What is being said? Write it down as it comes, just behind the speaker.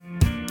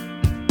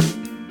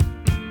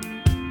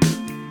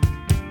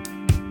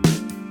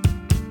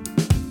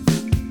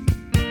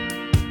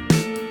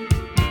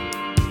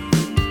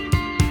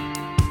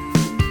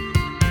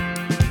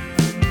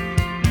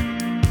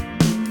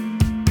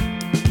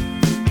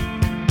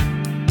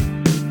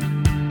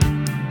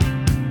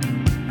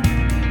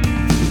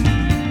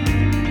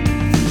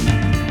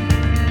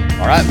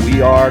right,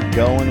 we are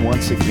going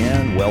once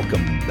again.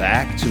 Welcome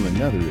back to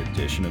another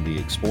edition of the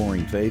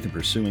Exploring Faith and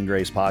Pursuing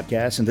Grace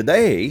podcast. And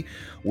today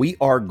we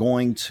are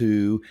going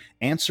to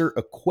answer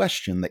a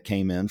question that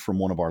came in from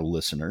one of our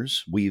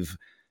listeners. We've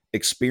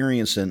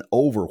experienced an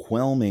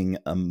overwhelming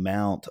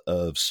amount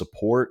of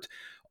support.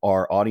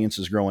 Our audience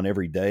is growing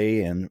every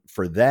day. And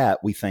for that,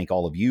 we thank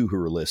all of you who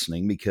are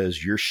listening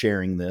because you're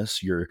sharing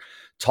this. You're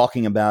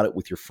talking about it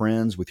with your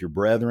friends, with your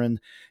brethren.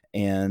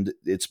 And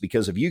it's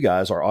because of you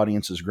guys, our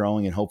audience is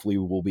growing, and hopefully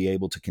we'll be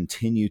able to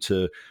continue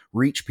to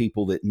reach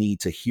people that need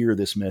to hear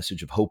this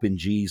message of hope in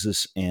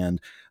Jesus and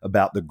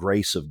about the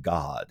grace of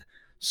God.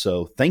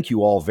 So thank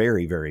you all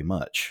very, very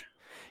much.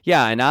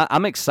 Yeah, and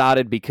I'm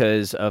excited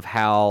because of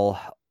how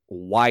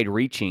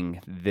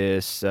wide-reaching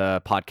this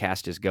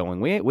podcast is going.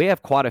 We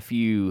have quite a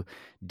few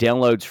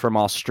downloads from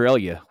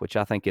Australia, which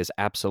I think is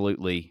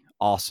absolutely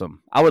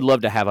awesome. I would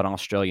love to have an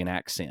Australian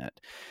accent.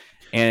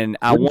 And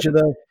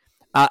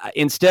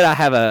instead, I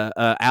have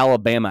a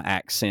Alabama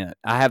accent.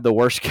 I have the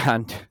worst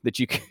kind that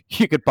you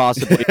could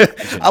possibly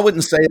imagine. I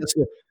wouldn't say it's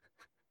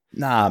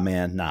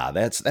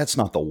that's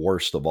not the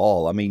worst of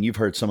all. I mean, you've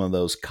heard some of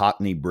those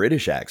Cockney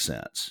British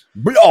accents.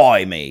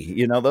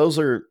 Blimey, those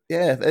are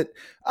I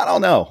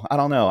don't know.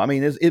 I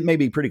mean, it may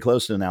be pretty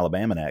close to an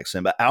Alabama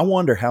accent, but I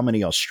wonder how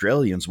many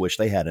Australians wish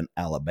they had an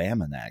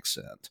Alabama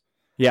accent.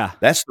 Yeah.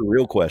 That's the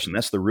real question.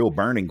 That's the real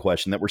burning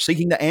question that we're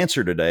seeking to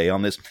answer today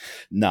on this.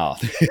 No,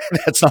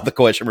 that's not the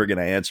question we're going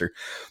to answer.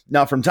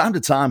 Now, from time to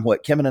time,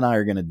 what Kevin and I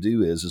are going to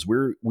do is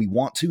we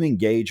want to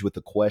engage with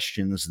the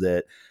questions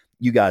that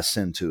you guys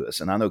send to us.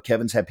 And I know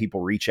Kevin's had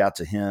people reach out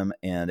to him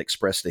and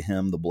express to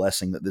him the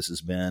blessing that this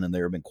has been. And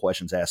there have been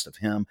questions asked of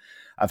him.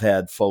 I've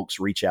had folks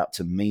reach out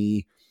to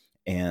me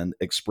and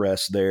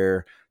express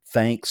their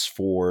thanks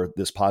for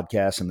this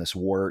podcast and this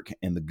work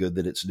and the good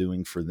that it's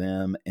doing for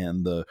them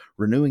and the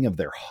renewing of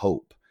their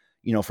hope.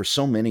 For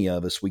so many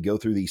of us, we go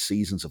through these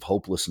seasons of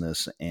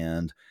hopelessness,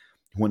 and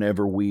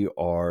whenever we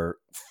are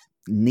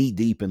knee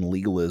deep in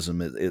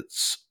legalism,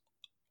 it's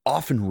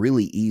often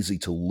really easy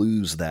to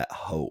lose that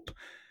hope.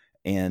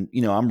 And,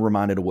 I'm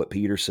reminded of what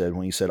Peter said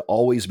when he said,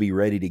 always be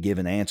ready to give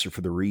an answer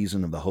for the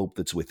reason of the hope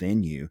that's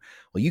within you.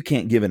 Well, you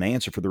can't give an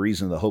answer for the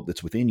reason of the hope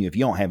that's within you if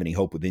you don't have any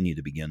hope within you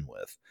to begin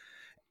with.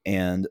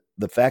 And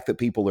the fact that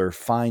people are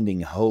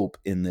finding hope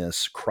in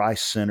this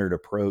Christ-centered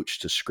approach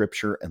to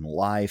Scripture and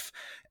life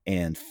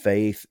and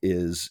faith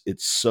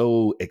it's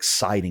so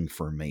exciting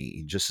for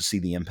me just to see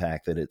the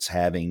impact that it's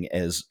having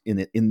as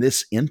in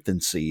this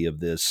infancy of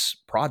this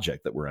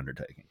project that we're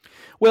undertaking.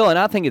 Well, and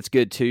I think it's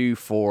good too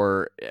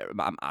for,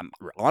 I'm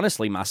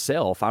honestly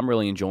myself, I'm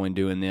really enjoying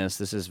doing this.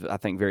 This is, I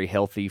think, very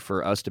healthy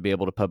for us to be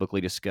able to publicly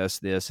discuss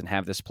this and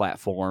have this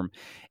platform.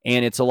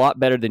 And it's a lot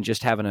better than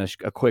just having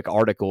a quick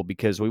article,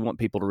 because we want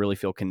people to really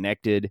feel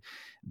connected,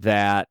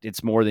 that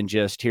it's more than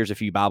just here's a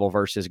few Bible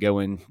verses, go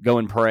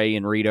and pray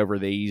and read over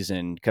these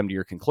and come to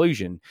your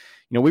conclusion.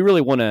 We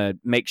really want to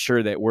make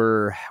sure that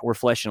we're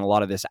fleshing a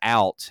lot of this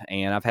out.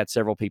 And I've had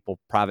several people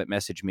private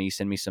message me,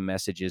 send me some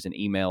messages and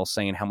emails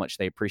saying how much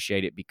they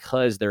appreciate it,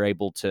 because they're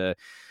able to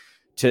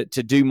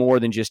do more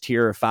than just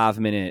hear a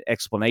 5-minute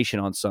explanation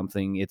on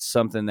something. It's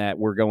something that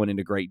we're going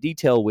into great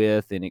detail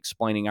with and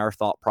explaining our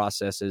thought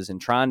processes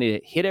and trying to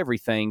hit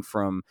everything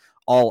from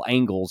all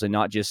angles and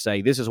not just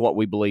say, this is what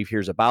we believe,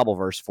 here's a Bible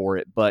verse for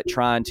it, but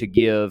trying to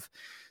give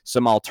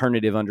some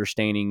alternative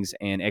understandings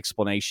and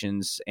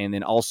explanations, and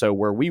then also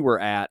where we were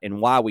at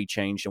and why we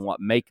changed and what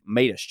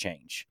made us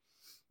change.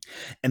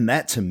 And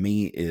that, to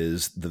me,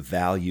 is the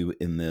value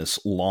in this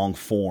long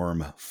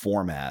form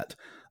format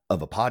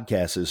of a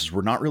podcast. Is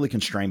we're not really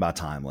constrained by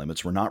time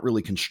limits. We're not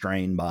really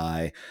constrained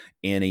by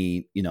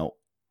any,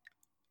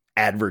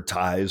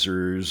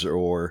 advertisers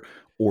or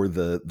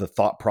the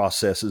thought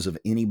processes of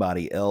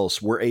anybody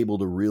else. We're able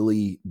to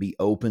really be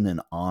open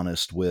and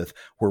honest with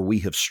where we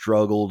have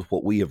struggled,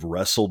 what we have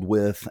wrestled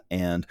with,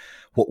 and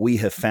what we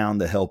have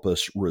found to help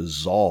us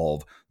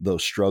resolve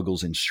those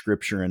struggles in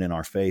Scripture and in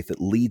our faith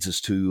that leads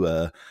us to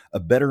a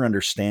better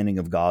understanding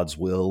of God's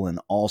will and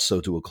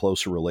also to a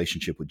closer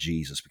relationship with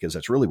Jesus, because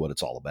that's really what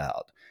it's all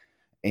about.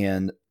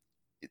 And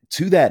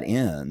to that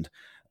end,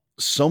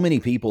 so many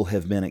people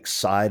have been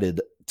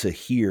excited to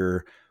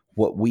hear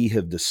what we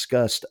have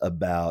discussed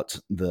about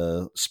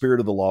the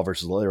spirit of the law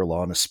versus the letter of the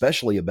law, and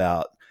especially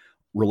about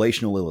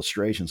relational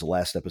illustrations. The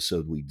last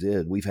episode we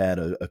did, we've had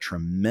a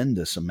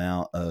tremendous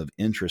amount of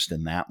interest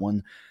in that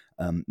one.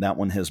 That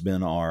one has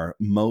been our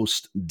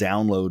most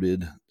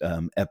downloaded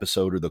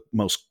episode, or the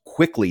most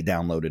quickly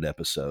downloaded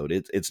episode.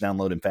 It's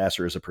downloaded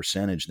faster as a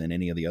percentage than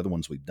any of the other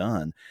ones we've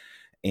done.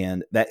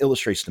 And that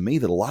illustrates to me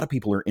that a lot of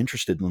people are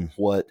interested in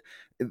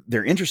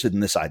they're interested in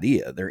this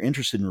idea. They're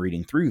interested in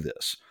reading through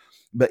this.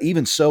 But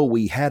even so,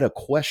 we had a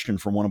question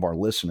from one of our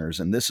listeners,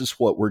 and this is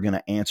what we're going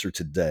to answer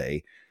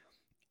today.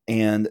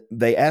 And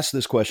they asked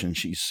this question.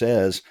 She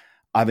says,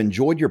 I've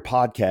enjoyed your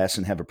podcast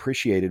and have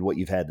appreciated what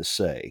you've had to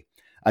say.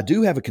 I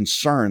do have a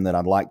concern that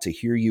I'd like to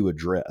hear you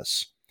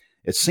address.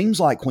 It seems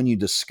like when you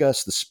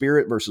discuss the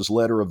spirit versus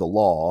letter of the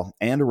law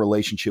and a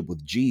relationship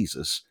with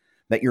Jesus,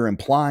 that you're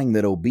implying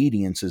that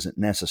obedience isn't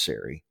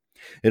necessary.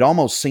 It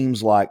almost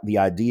seems like the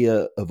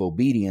idea of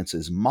obedience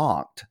is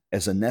mocked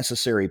as a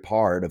necessary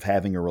part of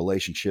having a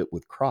relationship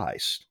with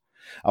Christ.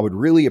 I would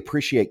really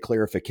appreciate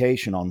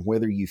clarification on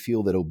whether you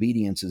feel that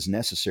obedience is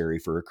necessary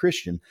for a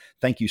Christian.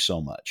 Thank you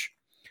so much.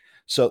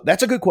 So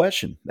that's a good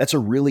question. That's a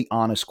really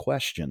honest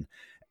question.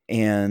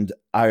 And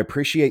I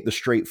appreciate the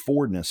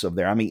straightforwardness of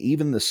there. I mean,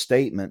 even the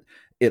statement,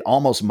 it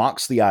almost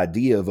mocks the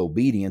idea of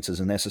obedience as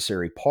a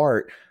necessary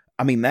part.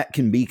 I mean, that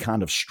can be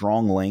kind of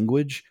strong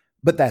language,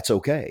 but that's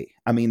okay.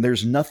 I mean,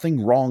 there's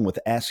nothing wrong with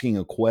asking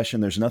a question.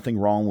 There's nothing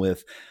wrong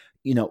with,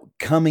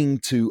 coming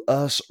to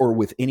us or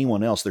with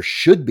anyone else. There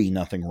should be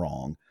nothing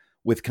wrong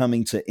with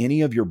coming to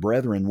any of your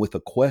brethren with a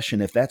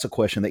question if that's a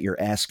question that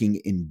you're asking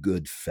in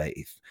good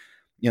faith.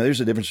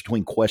 There's a difference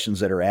between questions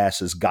that are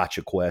asked as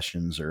gotcha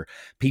questions or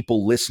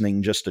people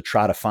listening just to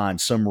try to find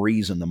some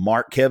reason to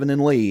mark Kevin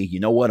and Lee. You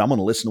know what? I'm going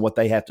to listen to what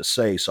they have to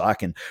say so I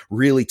can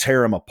really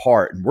tear them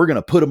apart. And we're going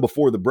to put them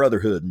before the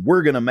brotherhood and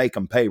we're going to make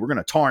them pay. We're going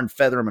to tar and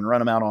feather them and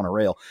run them out on a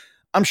rail.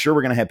 I'm sure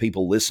we're going to have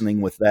people listening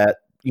with that,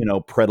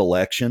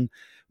 predilection,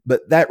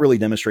 but that really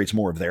demonstrates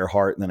more of their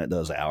heart than it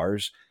does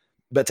ours.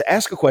 But to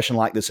ask a question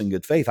like this in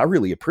good faith, I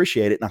really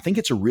appreciate it. And I think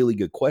it's a really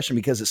good question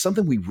because it's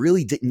something we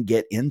really didn't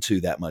get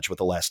into that much with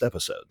the last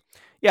episode.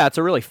 Yeah, it's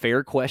a really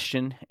fair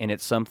question. And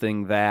it's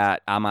something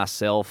that I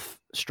myself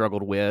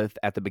struggled with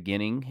at the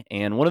beginning.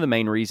 And one of the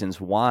main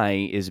reasons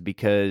why is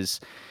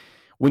because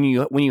when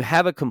you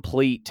have a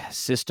complete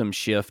system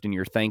shift in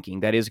your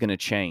thinking, that is going to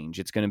change.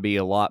 It's going to be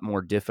a lot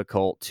more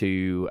difficult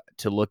to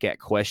look at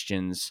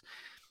questions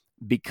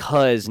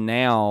because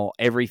now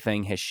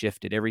everything has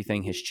shifted,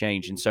 everything has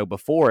changed. And so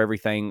before,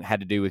 everything had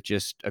to do with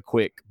just a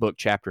quick book,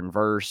 chapter, and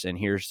verse, and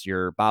here's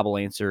your Bible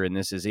answer, and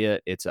this is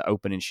it. It's an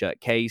open and shut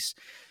case.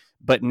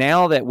 But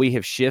now that we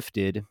have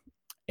shifted,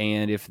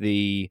 and if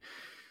the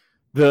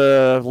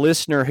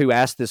listener who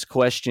asked this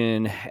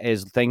question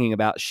is thinking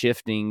about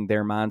shifting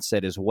their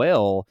mindset as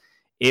well,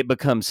 it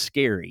becomes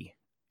scary.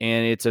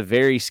 And it's a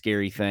very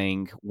scary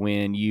thing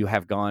when you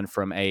have gone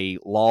from a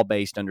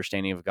law-based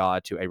understanding of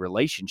God to a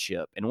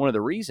relationship. And one of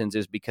the reasons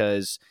is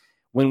because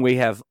when we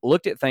have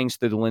looked at things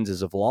through the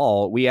lenses of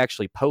law, we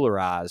actually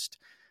polarized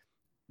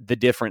the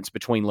difference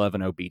between love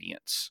and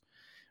obedience.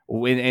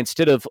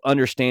 Instead of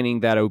understanding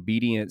that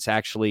obedience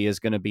actually is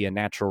going to be a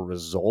natural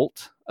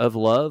result of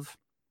love,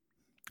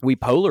 we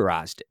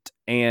polarized it.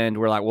 And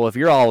we're like, well, if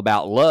you're all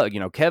about love,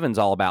 Kevin's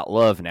all about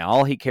love now.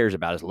 All he cares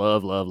about is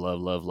love, love, love,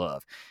 love,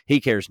 love.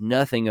 He cares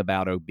nothing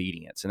about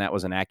obedience. And that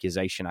was an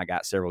accusation I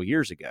got several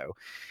years ago.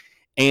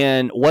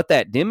 And what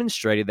that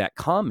demonstrated, that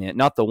comment,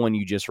 not the one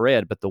you just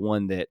read, but the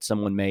one that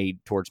someone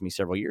made towards me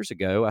several years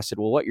ago, I said,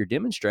 well, what you're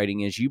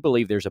demonstrating is you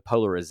believe there's a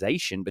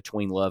polarization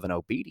between love and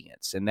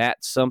obedience. And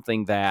that's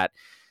something that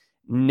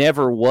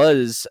never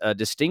was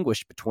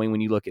distinguished between when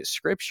you look at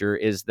Scripture,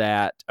 is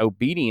that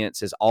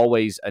obedience is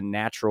always a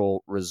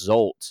natural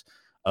result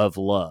of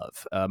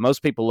love.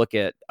 Most people look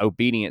at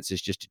obedience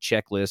as just a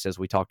checklist, as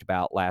we talked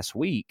about last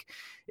week.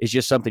 It's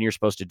just something you're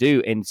supposed to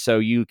do. And so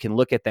you can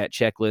look at that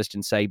checklist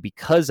and say,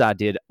 because I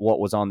did what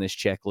was on this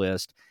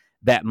checklist,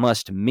 that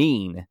must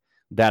mean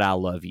that I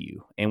love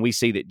you. And we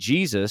see that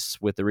Jesus,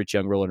 with the rich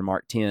young ruler in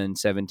Mark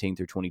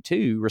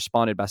 10:17-22,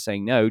 responded by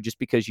saying, no, just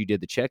because you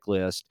did the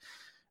checklist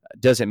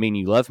doesn't mean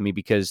you love me,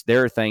 because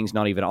there are things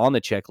not even on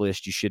the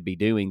checklist you should be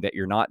doing that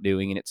you're not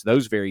doing. And it's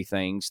those very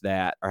things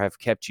that have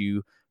kept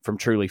you from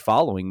truly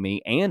following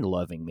me and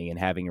loving me and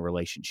having a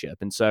relationship.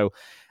 And so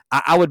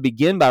I would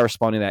begin by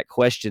responding to that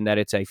question, that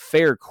it's a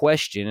fair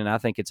question. And I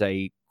think it's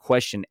a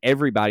question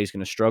everybody's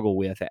going to struggle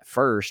with at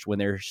first when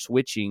they're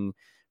switching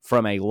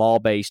from a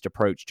law-based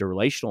approach to a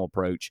relational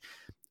approach.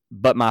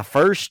 But my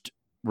first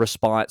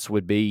response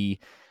would be,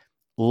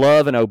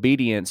 love and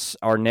obedience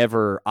are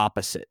never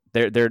opposite.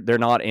 They're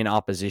not in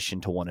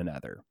opposition to one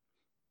another.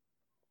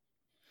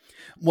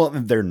 Well,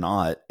 they're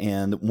not.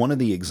 And one of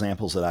the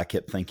examples that I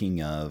kept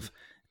thinking of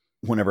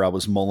whenever I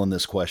was mulling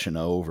this question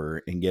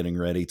over and getting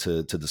ready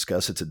to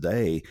discuss it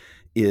today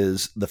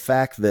is the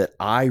fact that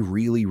I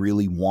really,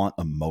 really want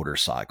a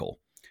motorcycle.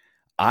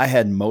 I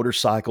had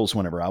motorcycles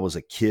whenever I was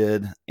a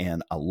kid,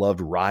 and I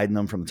loved riding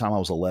them from the time I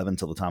was 11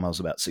 till the time I was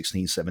about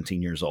 16,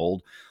 17 years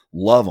old.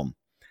 Love them.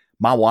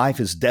 My wife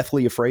is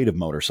deathly afraid of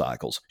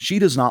motorcycles. She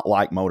does not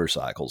like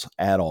motorcycles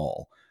at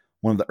all.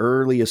 One of the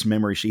earliest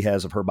memories she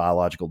has of her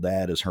biological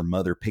dad is her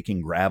mother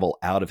picking gravel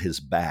out of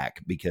his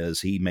back because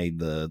he made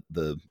the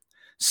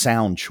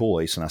sound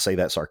choice, and I say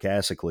that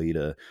sarcastically,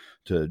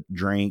 to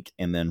drink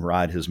and then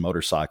ride his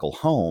motorcycle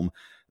home.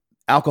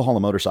 Alcohol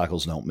and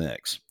motorcycles don't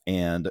mix.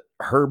 And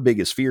her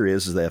biggest fear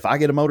is that if I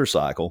get a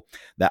motorcycle,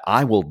 that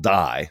I will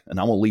die and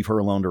I will leave her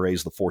alone to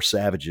raise the 4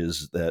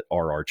 savages that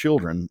are our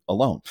children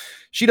alone.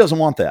 She doesn't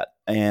want that,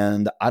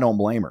 and I don't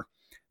blame her.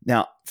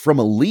 Now, from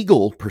a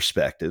legal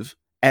perspective,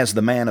 as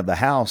the man of the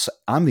house,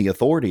 I'm the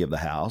authority of the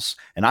house,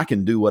 and I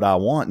can do what I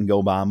want and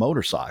go buy a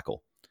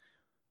motorcycle.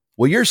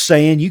 Well, you're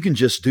saying you can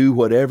just do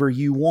whatever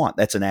you want.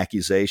 That's an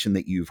accusation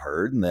that you've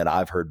heard and that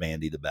I've heard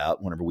bandied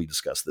about whenever we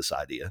discuss this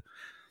idea.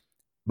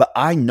 But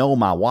I know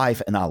my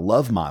wife and I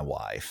love my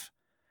wife.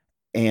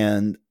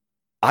 And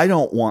I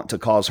don't want to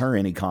cause her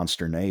any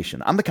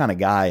consternation. I'm the kind of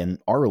guy in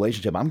our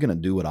relationship, I'm going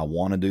to do what I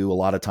want to do a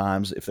lot of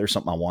times. If there's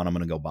something I want, I'm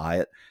going to go buy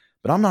it.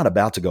 But I'm not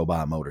about to go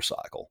buy a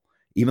motorcycle,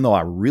 even though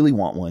I really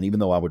want one, even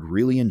though I would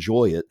really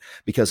enjoy it,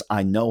 because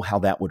I know how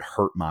that would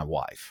hurt my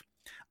wife.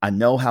 I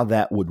know how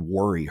that would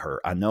worry her.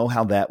 I know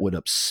how that would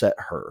upset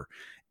her.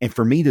 And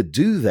for me to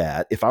do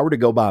that, if I were to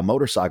go buy a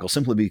motorcycle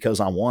simply because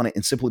I want it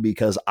and simply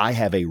because I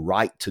have a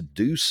right to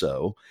do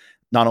so,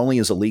 not only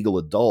as a legal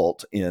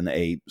adult in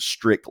a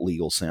strict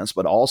legal sense,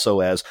 but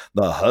also as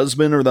the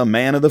husband or the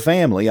man of the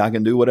family, I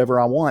can do whatever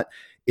I want.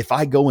 If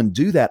I go and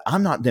do that,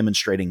 I'm not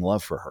demonstrating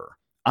love for her.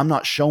 I'm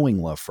not showing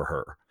love for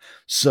her.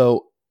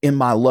 So in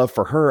my love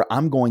for her,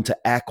 I'm going to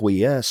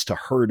acquiesce to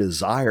her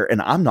desire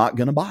and I'm not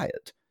going to buy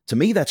it. To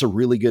me, that's a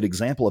really good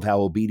example of how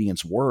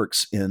obedience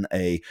works in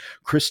a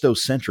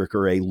Christocentric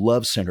or a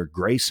love-centered,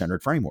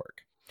 grace-centered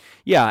framework.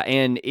 Yeah,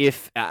 and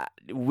if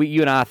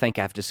you and I think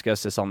I've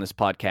discussed this on this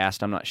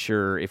podcast, I'm not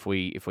sure if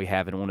we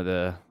have in one of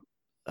the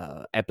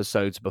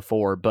episodes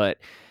before, but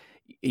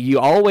you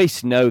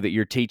always know that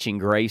you're teaching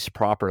grace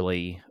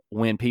properly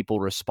when people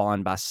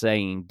respond by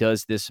saying,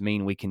 "Does this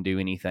mean we can do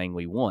anything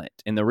we want?"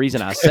 And the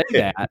reason I say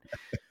that.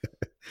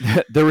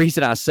 The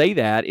reason I say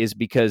that is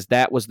because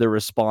that was the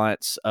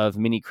response of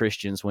many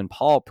Christians when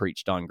Paul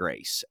preached on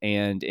grace.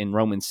 And in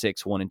Romans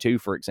 6:1 and 2,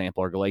 for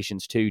example, or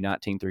Galatians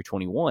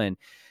 2:19-21,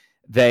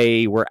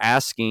 they were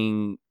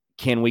asking,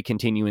 can we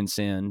continue in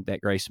sin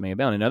that grace may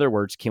abound? In other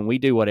words, can we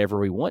do whatever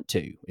we want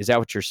to? Is that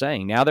what you're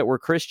saying? Now that we're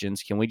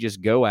Christians, can we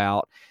just go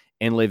out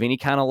and live any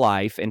kind of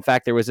life? In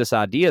fact, there was this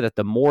idea that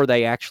the more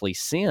they actually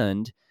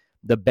sinned,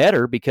 the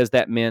better, because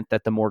that meant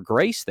that the more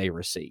grace they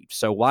received.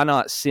 So why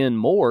not sin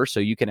more so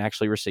you can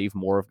actually receive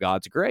more of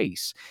God's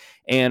grace?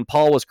 And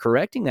Paul was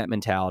correcting that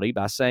mentality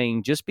by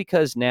saying, just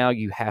because now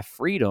you have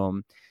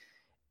freedom,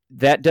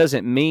 that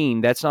doesn't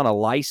mean that's not a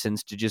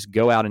license to just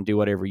go out and do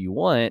whatever you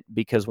want,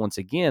 because once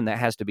again, that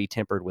has to be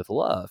tempered with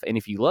love. And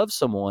if you love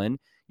someone,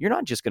 you're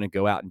not just going to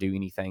go out and do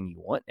anything you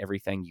want,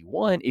 everything you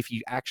want, if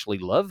you actually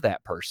love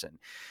that person.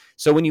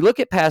 So when you look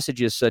at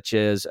passages such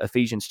as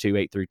Ephesians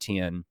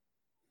 2:8-10,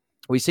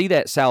 we see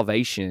that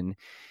salvation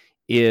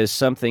is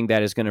something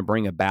that is going to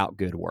bring about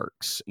good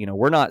works. You know,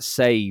 we're not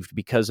saved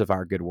because of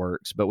our good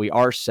works, but we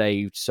are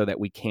saved so that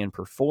we can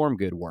perform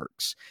good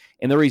works.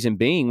 And the reason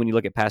being, when you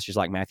look at passages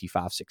like Matthew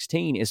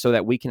 5:16, is so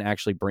that we can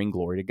actually bring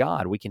glory to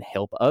God. We can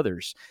help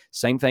others.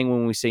 Same thing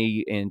when we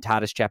see in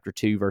Titus chapter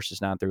 2, verses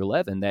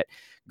 9-11, that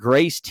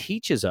grace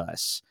teaches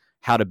us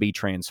how to be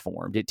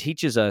transformed. It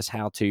teaches us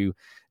how to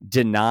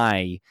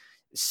deny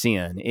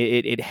sin.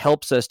 It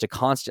helps us to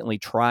constantly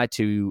try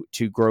to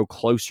grow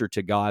closer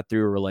to God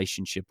through a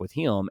relationship with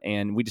Him.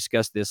 And we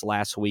discussed this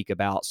last week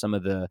about some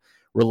of the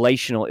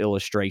relational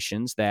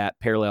illustrations that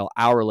parallel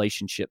our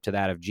relationship to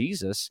that of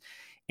Jesus.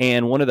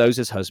 And one of those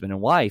is husband and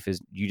wife. Is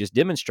you just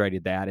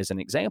demonstrated that as an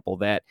example,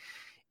 that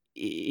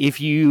if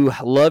you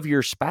love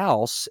your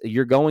spouse,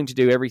 you're going to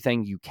do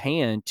everything you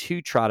can to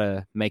try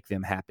to make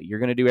them happy. You're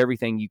going to do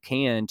everything you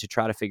can to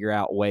try to figure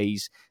out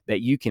ways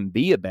that you can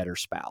be a better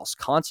spouse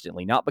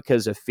constantly, not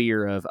because of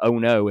fear of, oh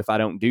no, if I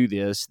don't do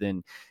this,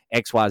 then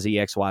XYZ,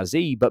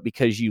 XYZ, but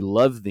because you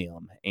love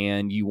them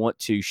and you want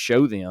to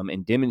show them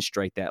and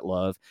demonstrate that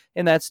love.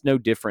 And that's no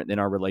different than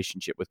our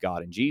relationship with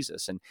God and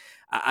Jesus. And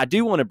I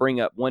do want to bring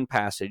up one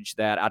passage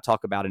that I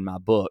talk about in my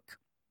book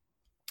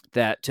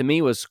that to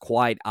me was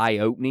quite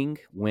eye-opening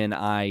when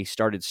I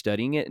started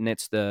studying it, and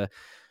it's the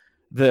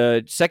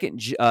second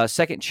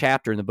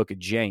chapter in the book of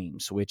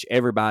James, which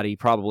everybody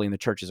probably in the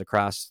churches of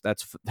Christ, they're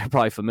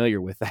probably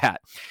familiar with that.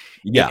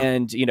 Yeah.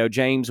 And, you know,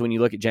 James, when you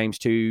look at James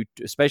 2,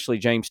 especially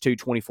James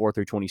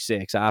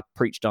 2:24-26, I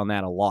preached on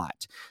that a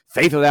lot.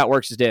 Faith without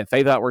works is dead.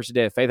 Faith without works is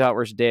dead. Faith without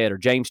works is dead. Or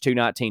James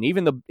 2:19.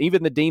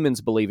 Even the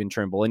demons believe and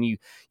tremble. And you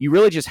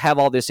really just have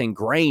all this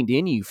ingrained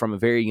in you from a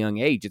very young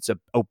age. It's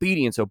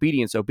obedience,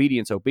 obedience,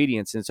 obedience,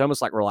 obedience. And it's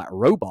almost like we're like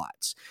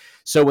robots.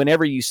 So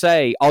whenever you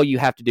say all you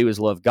have to do is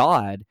love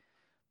God,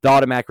 the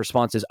automatic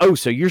response is, oh,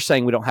 so you're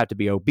saying we don't have to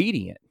be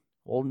obedient.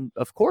 Well,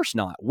 of course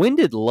not. When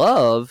did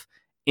love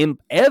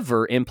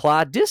ever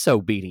imply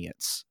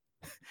disobedience?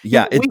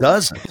 Yeah, it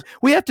doesn't.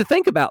 We have to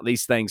think about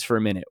these things for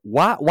a minute.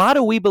 Why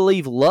do we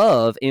believe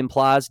love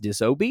implies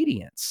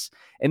disobedience?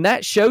 And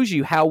that shows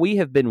you how we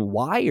have been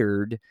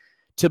wired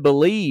to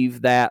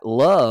believe that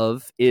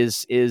love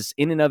is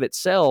in and of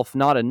itself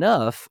not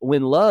enough,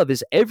 when love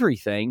is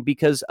everything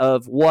because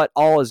of what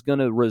all is going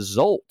to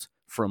result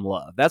from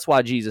love. That's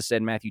why Jesus said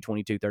in Matthew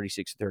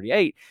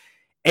 22:36-38,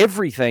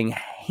 everything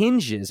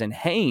hinges and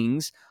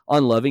hangs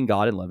on loving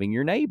God and loving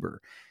your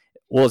neighbor.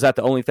 Well, is that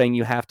the only thing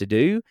you have to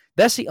do?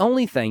 That's the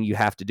only thing you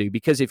have to do,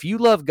 because if you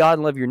love God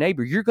and love your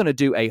neighbor, you're going to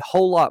do a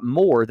whole lot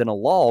more than a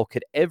law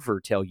could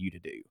ever tell you to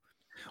do.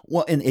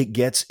 Well, and it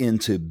gets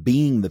into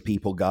being the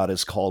people God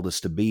has called us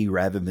to be,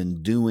 rather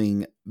than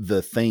doing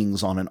the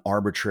things on an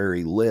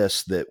arbitrary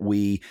list that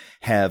we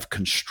have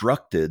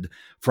constructed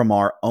from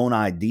our own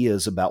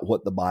ideas about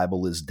what the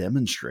Bible is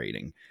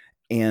demonstrating.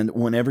 And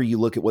whenever you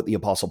look at what the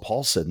Apostle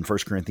Paul said in 1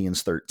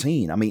 Corinthians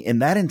 13, I mean, in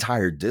that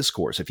entire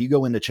discourse, if you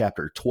go into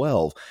chapter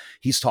 12,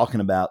 he's talking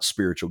about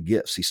spiritual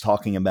gifts. He's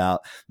talking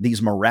about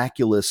these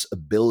miraculous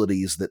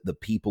abilities that the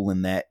people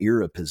in that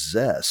era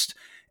possessed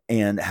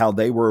and how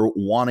they were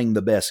wanting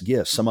the best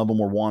gifts. Some of them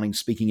were wanting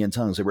speaking in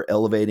tongues. They were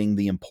elevating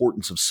the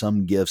importance of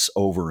some gifts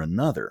over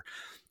another.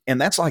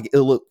 And that's like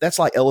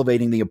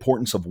elevating the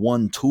importance of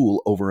one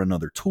tool over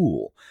another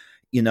tool.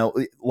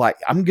 Like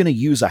I'm going to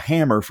use a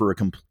hammer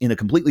in a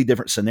completely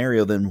different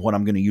scenario than what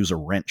I'm going to use a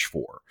wrench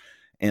for.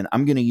 And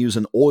I'm going to use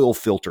an oil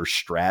filter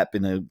strap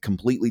in a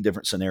completely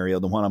different scenario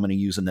than what I'm going to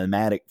use a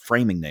pneumatic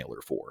framing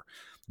nailer for.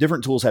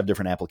 Different tools have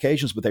different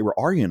applications, but they were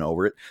arguing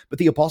over it. But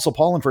the Apostle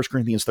Paul in 1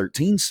 Corinthians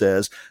 13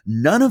 says,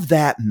 none of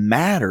that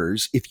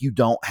matters if you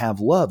don't have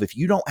love. If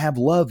you don't have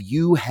love,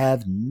 you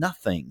have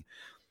nothing.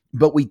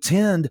 But we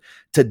tend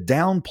to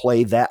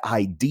downplay that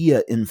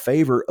idea in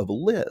favor of a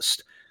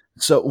list.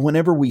 So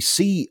whenever we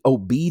see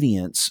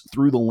obedience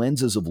through the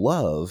lenses of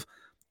love,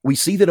 we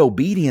see that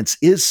obedience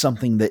is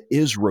something that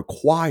is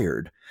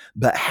required,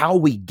 but how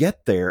we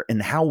get there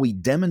and how we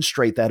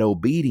demonstrate that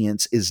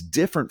obedience is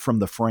different from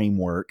the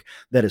framework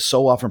that is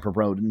so often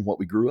promoted in what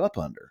we grew up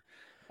under.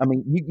 I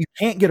mean, you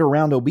can't get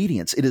around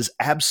obedience. It is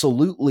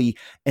absolutely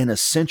an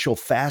essential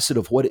facet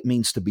of what it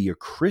means to be a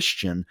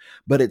Christian,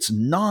 but it's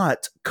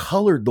not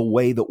colored the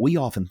way that we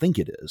often think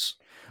it is.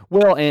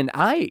 Well, and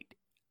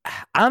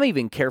I'm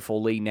even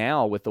careful, Lee,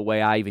 now with the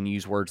way I even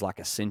use words like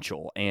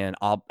essential and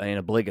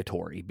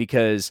obligatory,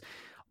 because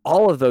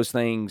all of those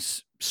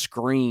things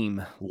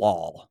scream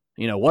law.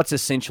 What's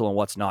essential and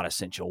what's not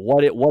essential.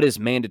 What is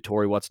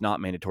mandatory, what's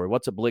not mandatory.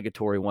 What's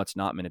obligatory, what's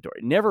not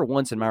mandatory. Never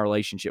once in my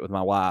relationship with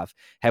my wife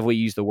have we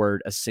used the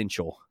word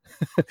essential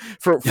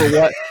for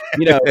what,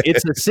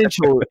 it's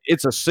essential.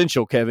 It's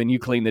essential, Kevin, you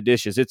clean the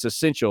dishes. It's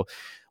essential.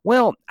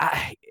 Well,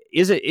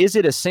 is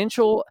it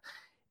essential?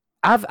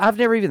 I've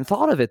never even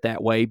thought of it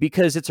that way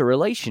because it's a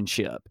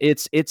relationship.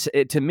 It's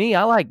to me,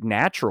 I like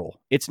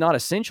natural. It's not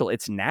essential.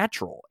 It's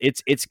natural.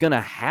 It's going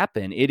to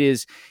happen. It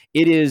is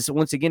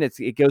once again,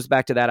 it goes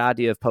back to that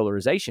idea of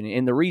polarization.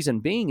 And the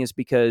reason being is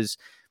because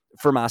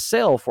for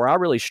myself, where I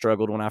really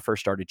struggled when I first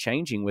started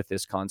changing with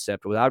this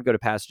concept, I would go to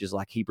passages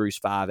like Hebrews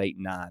 5, 8,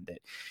 and 9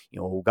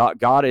 that,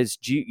 God is,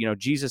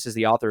 Jesus is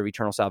the author of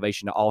eternal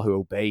salvation to all who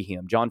obey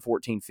him. John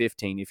 14,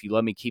 15, if you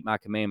love me, keep my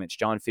commandments.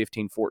 John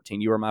 15, 14,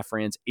 you are my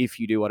friends if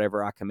you do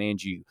whatever I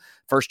command you.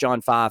 1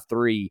 John 5,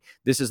 3,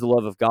 this is the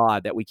love of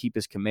God, that we keep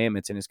his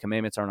commandments, and his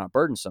commandments are not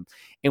burdensome.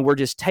 And we're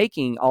just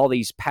taking all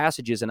these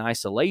passages in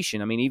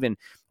isolation. I mean, even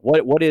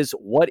what is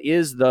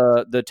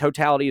the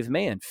totality of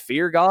man?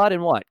 Fear God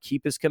and what?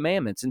 Keep his commandments.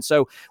 And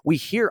so we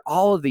hear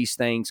all of these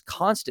things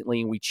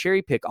constantly, and we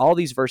cherry pick all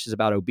these verses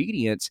about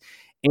obedience,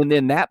 and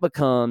then that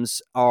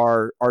becomes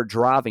our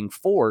driving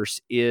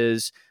force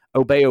is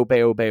obey,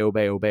 obey, obey,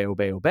 obey, obey,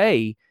 obey,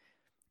 obey.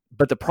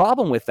 But the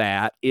problem with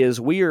that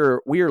is we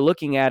are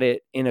looking at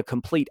it in a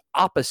complete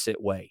opposite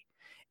way.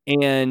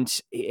 And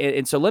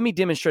so let me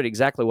demonstrate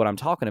exactly what I'm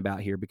talking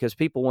about here, because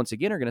people once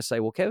again are going to say,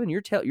 well, Kevin,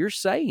 you're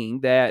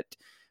saying that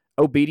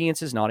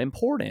obedience is not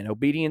important.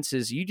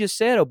 You just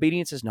said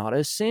obedience is not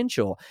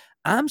essential.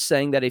 I'm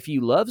saying that if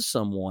you love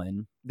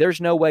someone,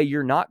 there's no way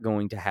you're not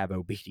going to have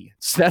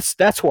obedience.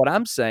 That's what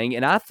I'm saying.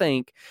 And I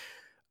think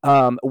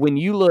when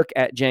you look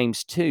at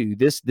James 2,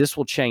 this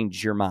will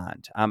change your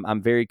mind.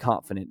 I'm very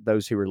confident,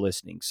 those who are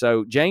listening.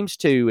 So James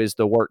 2 is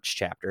the works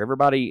chapter.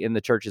 Everybody in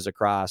the Churches of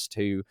Christ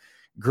who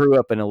grew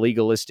up in a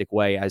legalistic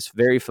way is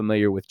very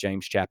familiar with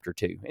James chapter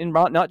 2. And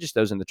not just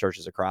those in the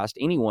Churches of Christ,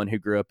 anyone who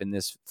grew up in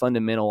this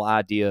fundamental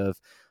idea of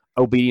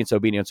obedience,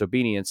 obedience,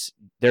 obedience,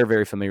 they're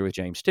very familiar with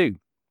James 2.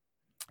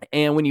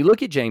 And when you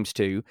look at James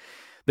 2,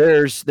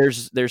 there's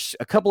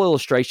a couple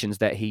illustrations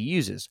that he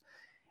uses.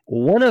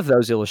 One of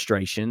those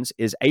illustrations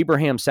is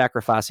Abraham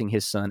sacrificing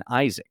his son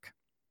Isaac.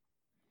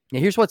 Now,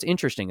 here's what's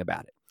interesting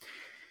about it.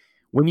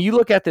 When you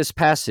look at this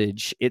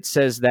passage, it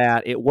says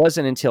that it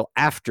wasn't until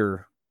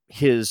after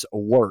his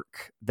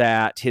work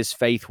that his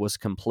faith was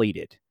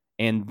completed,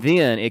 and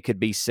then it could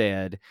be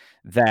said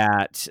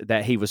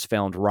that he was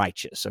found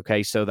righteous.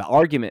 Okay, so the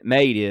argument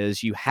made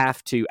is you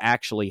have to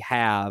actually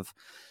have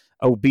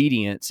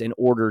obedience in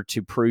order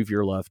to prove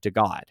your love to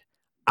God.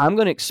 I'm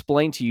going to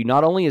explain to you,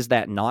 not only is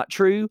that not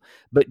true,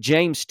 but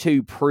James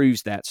 2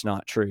 proves that's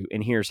not true,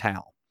 and here's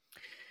how.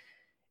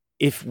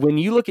 When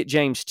you look at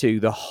James 2,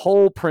 the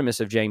whole premise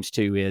of James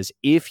 2 is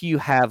if you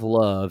have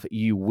love,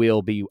 you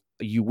will be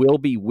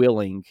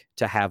willing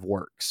to have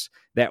works.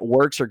 That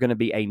works are going to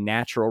be a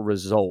natural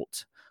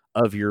result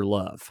of your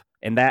love,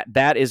 and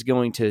that is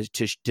going to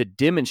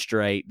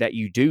demonstrate that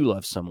you do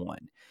love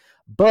someone.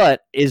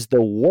 But is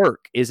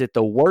it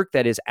the work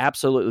that is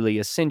absolutely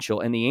essential?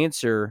 And the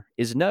answer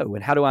is no.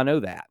 And how do I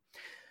know that?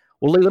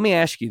 Well, Lee, let me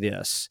ask you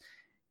this.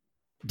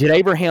 Did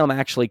Abraham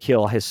actually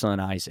kill his son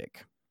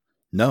Isaac?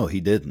 No,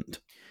 he didn't.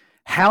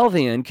 How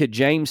then could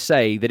James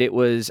say that it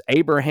was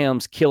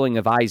Abraham's killing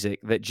of Isaac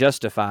that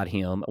justified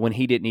him when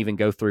he didn't even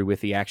go through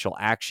with the actual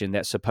action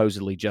that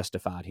supposedly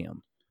justified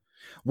him?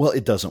 Well,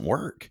 it doesn't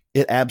work.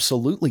 It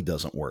absolutely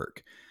doesn't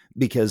work.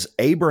 because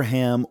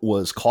Abraham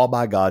was called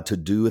by God to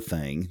do a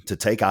thing, to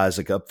take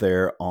Isaac up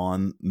there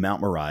on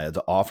Mount Moriah,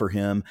 to offer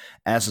him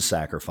as a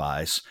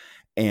sacrifice.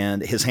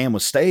 And his hand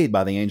was stayed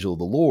by the angel of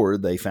the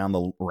Lord. They found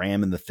the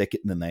ram in the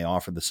thicket, and then they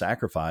offered the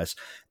sacrifice.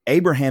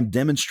 Abraham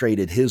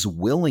demonstrated his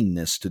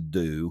willingness to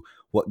do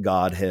what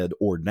God had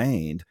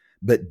ordained,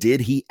 but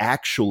did he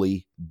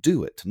actually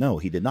do it? No,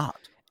 he did not.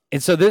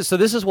 And so this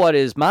is what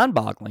is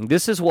mind-boggling.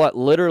 This is what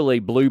literally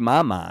blew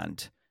my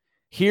mind.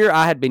 Here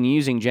I had been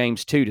using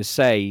James 2 to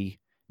say,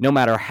 no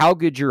matter how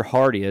good your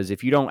heart is,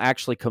 if you don't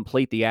actually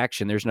complete the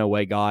action, there's no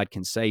way God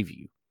can save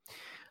you.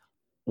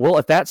 Well,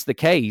 if that's the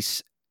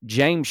case,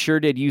 James sure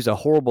did use a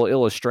horrible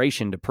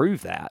illustration to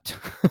prove that.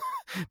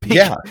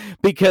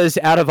 Because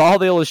out of all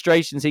the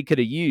illustrations he could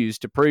have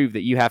used to prove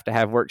that you have to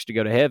have works to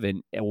go to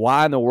heaven,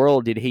 why in the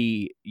world did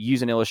he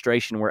use an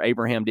illustration where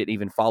Abraham didn't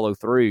even follow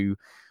through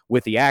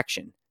with the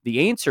action?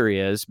 The answer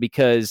is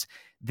because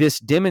this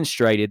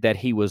demonstrated that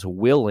he was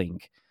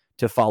willing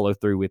to follow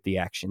through with the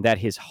action, that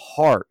his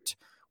heart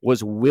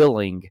was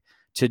willing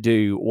to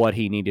do what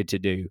he needed to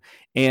do.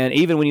 And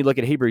even when you look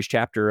at Hebrews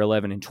chapter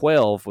 11 and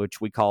 12, which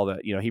we call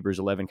Hebrews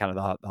 11 kind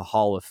of the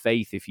hall of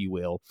faith, if you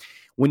will,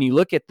 when you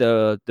look at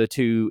the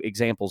two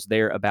examples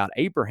there about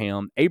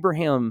Abraham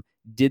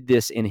did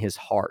this in his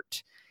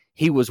heart.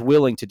 He was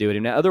willing to do it.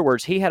 In other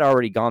words, he had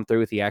already gone through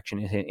with the action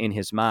in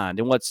his mind.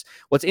 And what's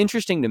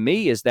interesting to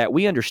me is that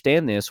we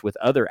understand this with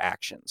other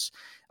actions.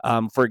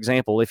 For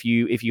example, if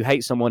you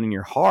hate someone in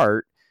your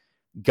heart,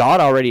 God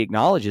already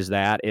acknowledges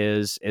that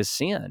as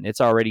sin. It's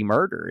already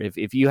murder.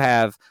 If you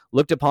have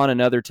looked upon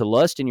another to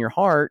lust in your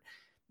heart,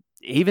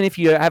 even if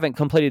you haven't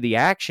completed the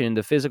action,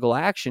 the physical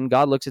action,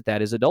 God looks at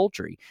that as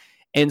adultery.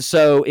 And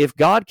so if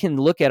God can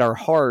look at our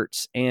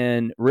hearts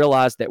and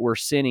realize that we're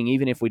sinning,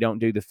 even if we don't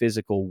do the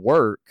physical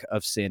work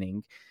of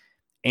sinning,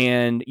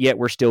 and yet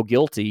we're still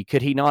guilty,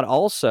 could he not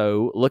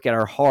also look at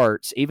our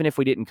hearts, even if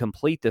we didn't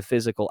complete the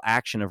physical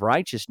action of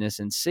righteousness,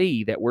 and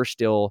see that we're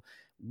still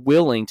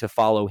willing to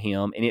follow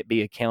him and it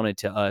be accounted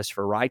to us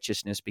for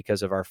righteousness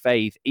because of our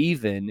faith,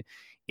 even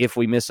if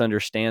we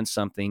misunderstand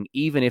something,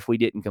 even if we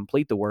didn't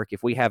complete the work,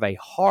 if we have a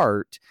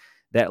heart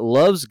that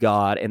loves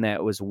God and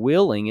that was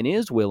willing and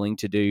is willing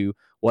to do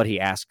what he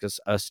asks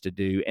us to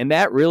do. And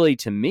that really,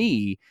 to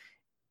me,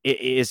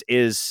 it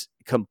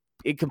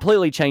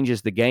completely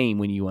changes the game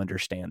when you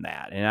understand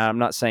that. And I'm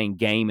not saying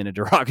game in a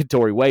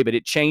derogatory way, but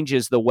it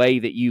changes the way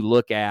that you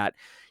look at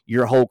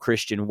your whole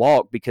Christian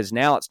walk, because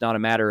now it's not a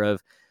matter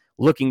of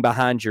looking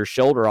behind your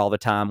shoulder all the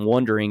time,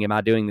 wondering, am I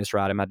doing this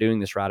right? Am I doing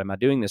this right? Am I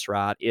doing this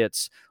right?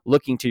 It's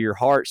looking to your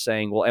heart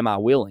saying, well, am I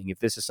willing? If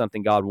this is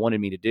something God wanted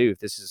me to do, if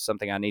this is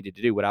something I needed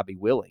to do, would I be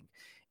willing?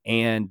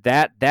 And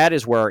that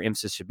is where our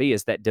emphasis should be,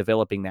 is that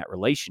developing that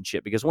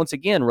relationship. Because once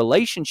again,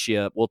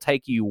 relationship will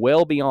take you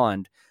well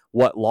beyond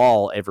what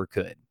law ever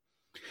could.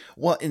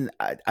 Well, and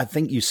I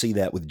think you see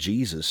that with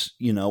Jesus.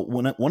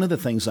 One of the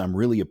things I'm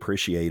really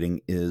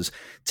appreciating is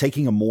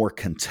taking a more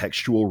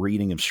contextual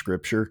reading of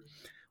Scripture.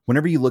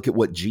 Whenever you look at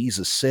what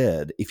Jesus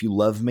said, if you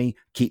love me,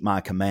 keep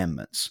my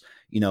commandments.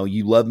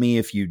 You love me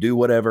if you do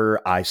whatever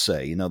I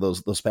say.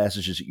 Those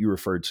passages that you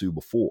referred to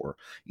before.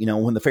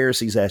 When the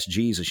Pharisees asked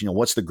Jesus,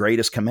 what's the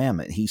greatest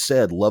commandment? He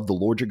said, love the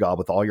Lord your God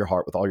with all your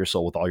heart, with all your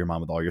soul, with all your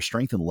mind, with all your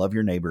strength, and love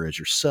your neighbor as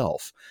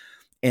yourself.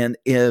 And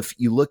if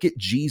you look at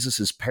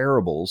Jesus's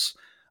parables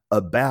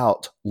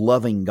about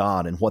loving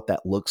God and what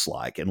that looks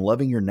like, and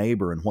loving your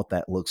neighbor and what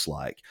that looks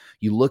like,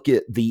 you look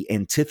at the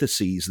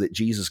antitheses that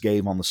Jesus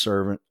gave on the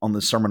Sermon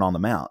on the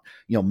Mount.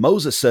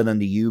 Moses said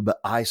unto you, but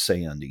I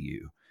say unto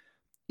you.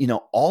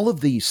 All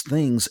of these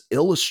things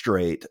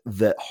illustrate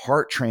that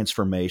heart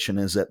transformation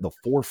is at the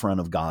forefront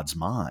of God's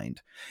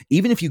mind.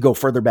 Even if you go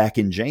further back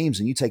in James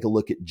and you take a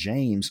look at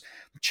James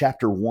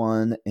chapter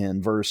 1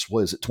 and verse,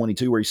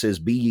 22, where he says,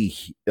 be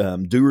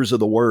ye doers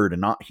of the word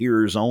and not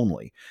hearers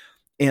only.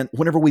 And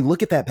whenever we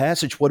look at that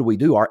passage, what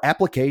do? Our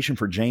application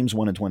for James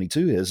 1 and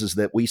 22 is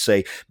that we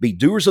say, be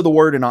doers of the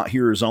word and not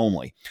hearers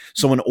only.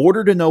 So in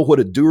order to know what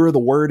a doer of the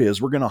word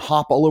is, we're going to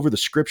hop all over the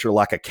Scripture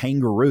like a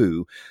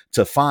kangaroo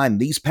to find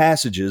these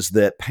passages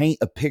that paint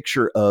a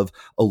picture of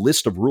a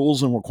list of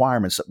rules and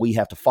requirements that we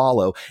have to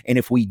follow. And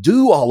if we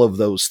do all of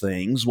those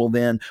things, well,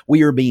 then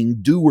we are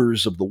being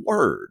doers of the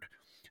word.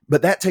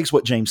 But that takes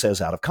what James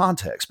says out of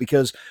context,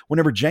 because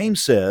whenever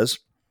James says,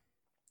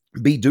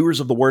 be doers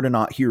of the word and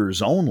not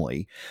hearers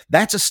only,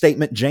 that's a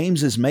statement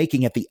James is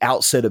making at the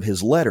outset of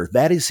his letter.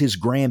 That is his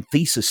grand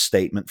thesis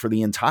statement for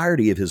the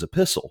entirety of his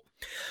epistle.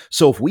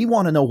 So if we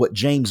want to know what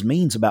James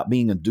means about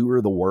being a doer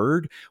of the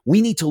word,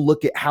 we need to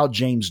look at how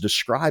James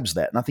describes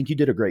that. And I think you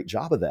did a great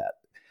job of that.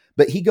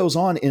 But he goes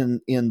on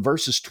in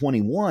verses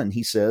 21,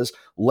 he says,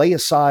 lay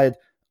aside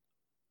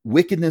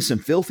wickedness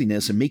and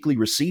filthiness and meekly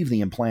receive the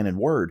implanted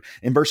word.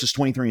 In verses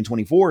 23 and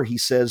 24, he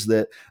says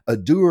that a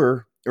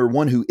doer, or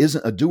one who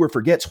isn't a doer,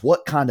 forgets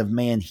what kind of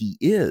man he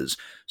is.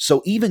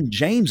 So even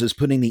James is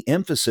putting the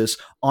emphasis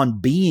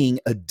on being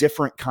a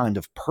different kind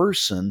of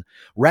person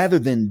rather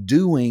than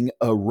doing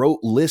a rote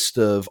list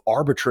of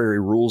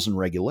arbitrary rules and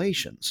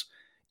regulations.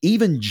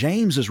 even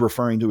James is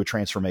referring to a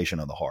transformation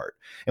of the heart.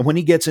 And when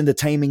he gets into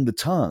taming the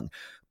tongue,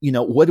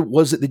 what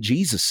was it that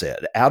Jesus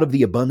said? Out of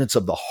the abundance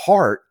of the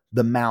heart,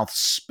 the mouth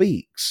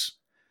speaks.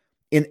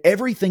 In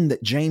everything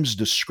that James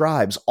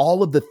describes,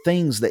 all of the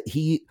things that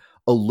he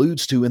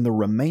alludes to in the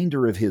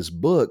remainder of his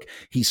book,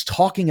 he's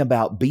talking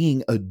about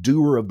being a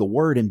doer of the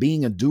word, and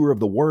being a doer of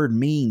the word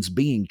means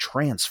being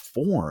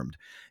transformed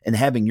and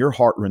having your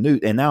heart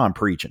renewed. And now I'm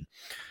preaching.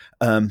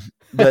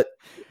 But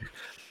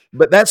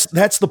that's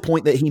the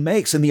point that he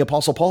makes. And the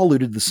Apostle Paul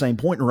alluded to the same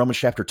point in Romans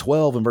chapter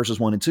 12 and verses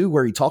 1 and 2,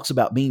 where he talks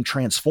about being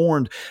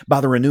transformed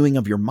by the renewing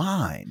of your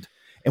mind.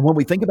 And when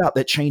we think about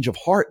that change of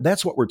heart,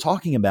 that's what we're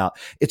talking about.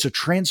 It's a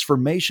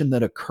transformation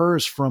that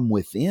occurs from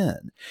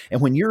within.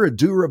 And when you're a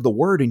doer of the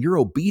word and you're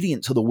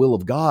obedient to the will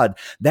of God,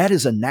 that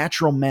is a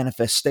natural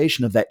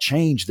manifestation of that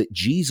change that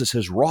Jesus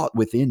has wrought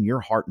within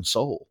your heart and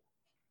soul.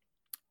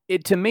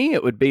 To me,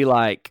 it would be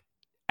like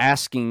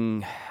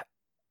asking,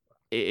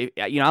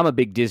 I'm a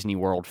big Disney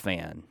World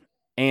fan,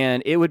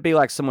 and it would be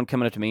like someone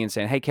coming up to me and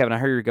saying, "Hey, Kevin, I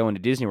heard you're going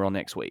to Disney World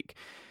next week.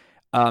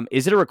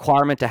 Is it a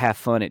requirement to have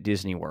fun at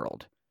Disney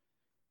World?"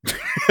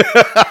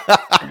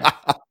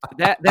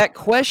 that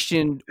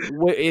question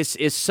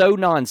is so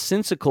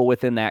nonsensical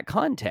within that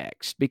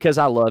context, because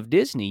I love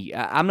Disney.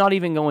 I'm not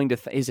even going to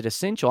is it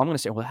essential? I'm going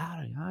to say, well,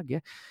 how do I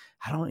get?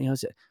 I don't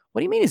is it? What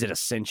do you mean? Is it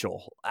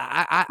essential?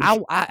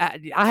 I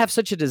have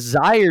such a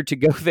desire to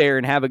go there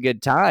and have a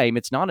good time.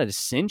 It's not an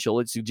essential.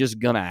 It's just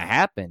going to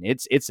happen.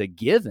 It's a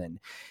given.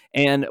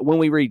 And when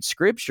we read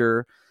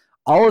Scripture,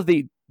 all of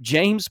the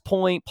James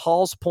point,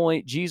 Paul's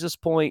point, Jesus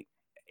point,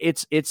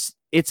 it's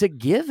a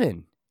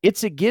given.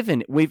 It's a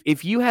given.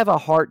 If you have a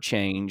heart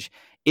change,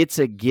 it's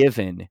a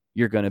given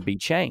you're going to be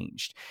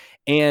changed.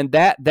 And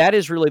that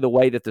is really the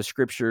way that the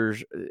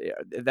Scriptures,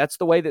 that's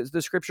the way that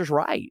the Scriptures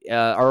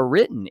are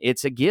written.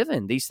 It's a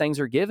given. These things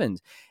are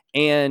givens.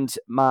 And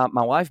my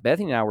wife,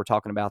 Bethany, and I were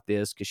talking about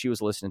this because she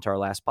was listening to our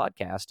last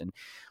podcast. And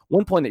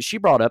one point that she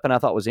brought up and I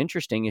thought was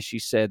interesting is she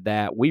said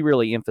that we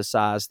really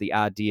emphasize the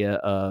idea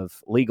of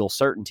legal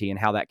certainty and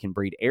how that can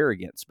breed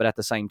arrogance. But at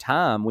the same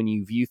time, when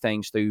you view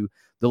things through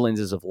the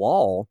lenses of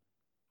law,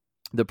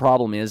 the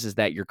problem is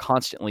that you're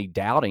constantly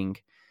doubting.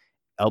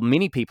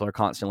 Many people are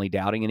constantly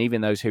doubting, and even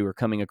those who are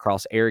coming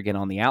across arrogant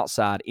on the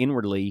outside,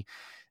 inwardly,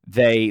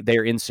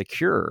 they're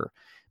insecure,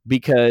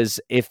 because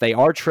if they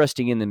are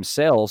trusting in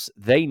themselves,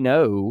 they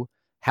know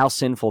how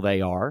sinful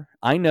they are.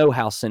 I know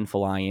how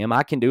sinful I am.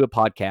 I can do a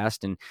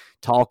podcast and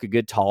talk a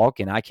good talk,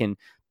 and I can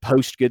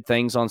post good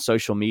things on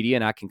social media,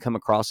 and I can come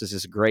across as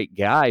this great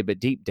guy, but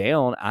deep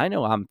down, I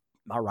know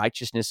my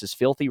righteousness is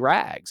filthy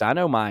rags. I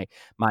know my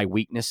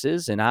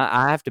weaknesses, and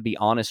I have to be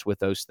honest with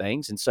those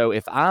things. And so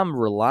if I'm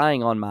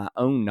relying on my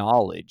own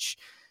knowledge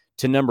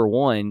to, number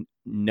one,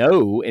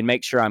 know and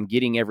make sure I'm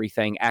getting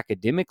everything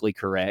academically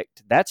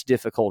correct, that's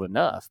difficult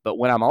enough. But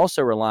when I'm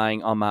also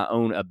relying on my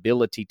own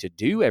ability to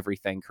do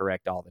everything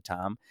correct all the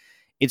time,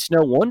 it's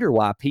no wonder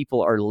why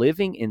people are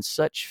living in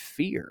such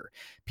fear.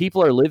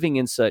 People are living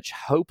in such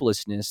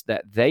hopelessness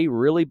that they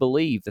really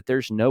believe that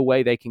there's no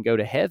way they can go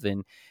to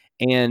heaven.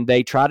 And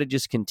they try to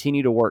just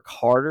continue to work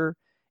harder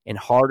and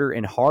harder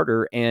and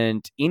harder.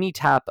 And any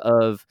type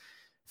of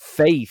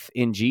faith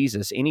in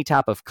Jesus, any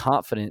type of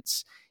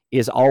confidence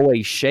is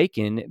always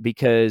shaken,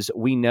 because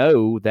we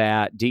know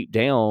that deep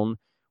down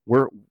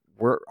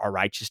our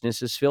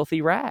righteousness is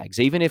filthy rags.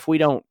 Even if we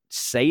don't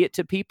say it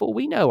to people,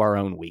 we know our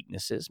own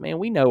weaknesses, man.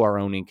 We know our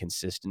own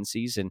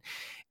inconsistencies.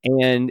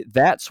 And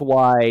that's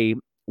why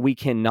we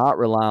cannot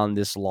rely on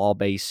this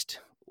law-based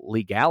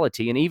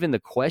legality. And even the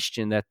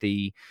question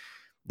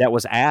that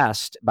was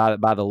asked by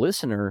the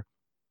listener,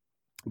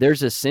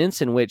 there's a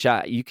sense in which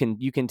you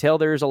can tell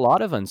there's a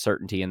lot of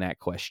uncertainty in that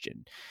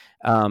question.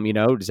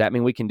 Does that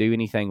mean we can do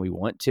anything we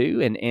want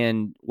to?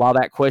 And while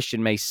that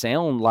question may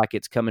sound like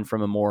it's coming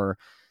from a more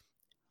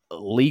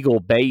legal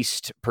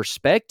based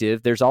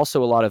perspective, there's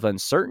also a lot of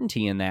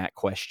uncertainty in that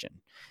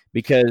question,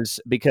 because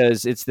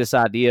it's this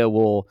idea,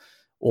 well,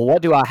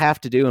 what do I have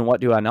to do and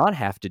what do I not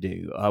have to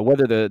do?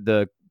 Whether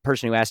the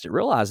person who asked it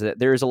realized that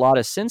there is a lot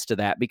of sense to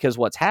that, because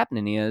what's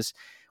happening is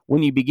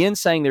when you begin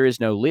saying there is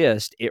no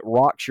list, it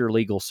rocks your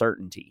legal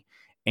certainty.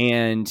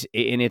 And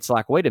it's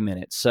like, wait a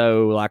minute.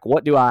 So like,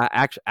 what do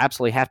I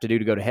absolutely have to do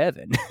to go to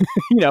heaven?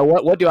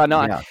 What do I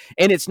not? Yeah.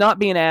 And it's not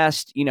being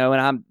asked,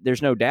 and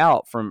there's no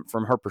doubt from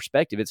her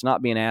perspective, it's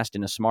not being asked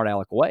in a smart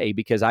aleck way,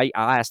 because I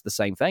asked the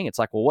same thing. It's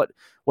like, well,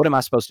 what am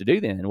I supposed to do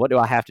then? What do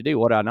I have to do?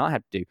 What do I not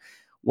have to do?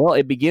 Well,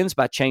 it begins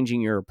by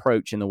changing your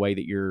approach in the way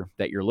that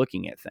you're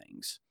looking at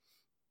things.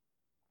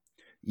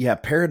 Yeah,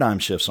 paradigm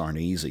shifts aren't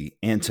easy.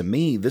 And to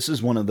me, this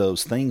is one of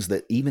those things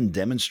that even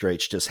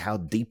demonstrates just how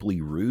deeply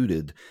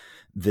rooted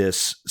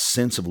this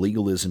sense of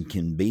legalism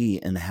can be,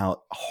 and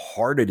how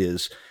hard it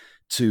is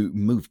to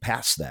move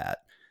past that,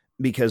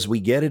 because we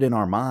get it in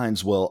our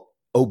minds. Well,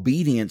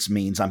 obedience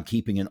means I'm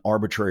keeping an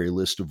arbitrary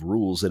list of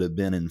rules that have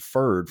been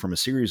inferred from a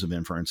series of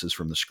inferences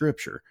from the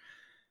Scripture.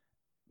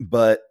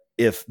 But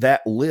if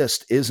that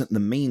list isn't the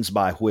means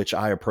by which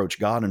I approach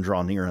God and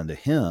draw near unto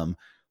Him,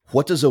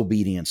 what does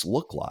obedience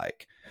look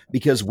like?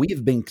 because we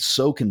have been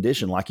so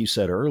conditioned, like you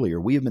said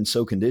earlier, we have been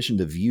so conditioned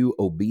to view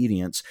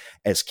obedience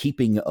as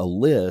keeping a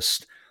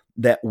list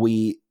that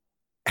we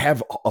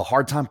have a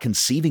hard time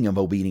conceiving of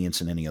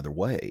obedience in any other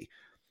way.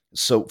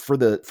 So for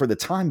the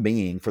time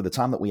being, for the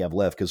time that we have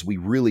left, because we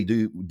really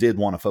did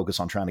want to focus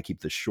on trying to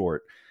keep this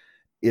short,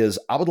 is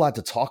I would like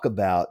to talk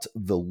about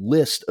the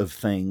list of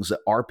things that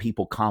our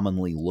people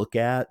commonly look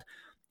at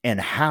and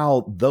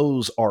how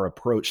those are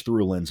approached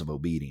through a lens of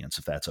obedience,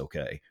 if that's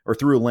okay, or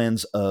through a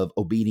lens of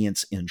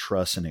obedience in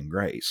trust and in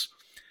grace.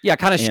 Yeah,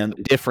 kind of And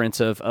the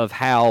difference of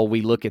how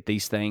we look at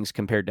these things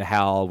compared to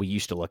how we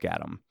used to look at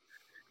them.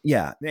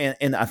 yeah,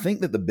 and I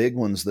think that the big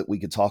ones that we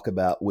could talk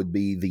about would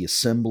be the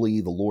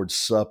assembly, the Lord's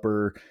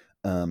Supper,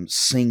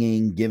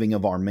 singing, giving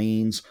of our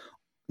means.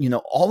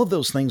 All of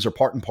those things are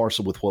part and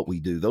parcel with what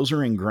we do. Those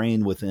are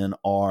ingrained within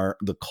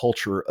the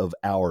culture of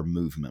our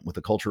movement, with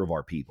the culture of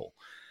our people.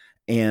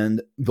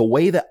 And the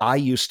way that I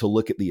used to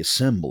look at the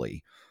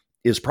assembly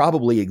is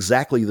probably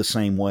exactly the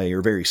same way,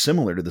 or very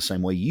similar to the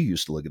same way you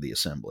used to look at the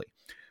assembly.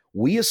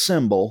 We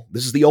assemble,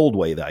 this is the old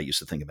way that I used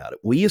to think about it.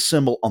 We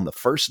assemble on the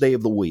first day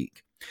of the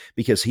week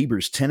because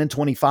Hebrews 10 and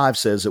 25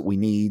 says that we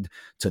need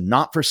to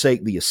not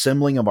forsake the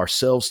assembling of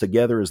ourselves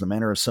together as the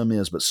manner of some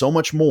is, but so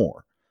much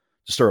more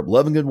to stir up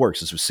love and good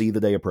works as we see the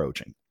day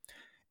approaching.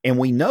 And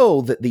we know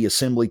that the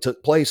assembly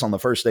took place on the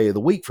first day of the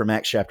week from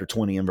Acts chapter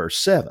 20 and verse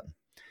 7.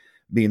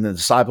 Being the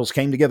disciples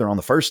came together on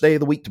the first day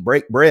of the week to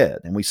break bread.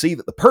 And we see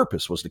that the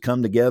purpose was to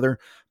come together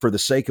for the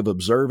sake of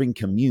observing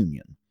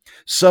communion.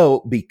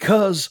 So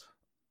because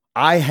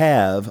I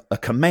have a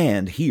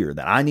command here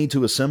that I need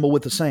to assemble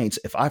with the saints,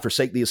 if I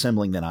forsake the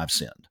assembling, then I've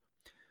sinned.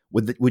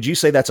 Would you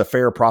say that's a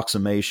fair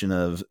approximation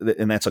of,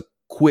 and that's a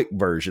quick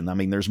version? I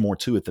mean, there's more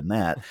to it than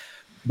that.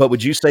 But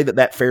would you say that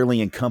that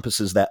fairly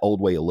encompasses that old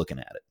way of looking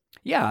at it?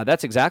 Yeah,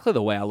 that's exactly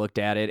the way I looked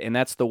at it, and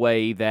that's the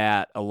way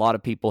that a lot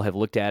of people have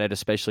looked at it,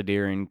 especially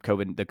during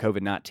the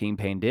COVID-19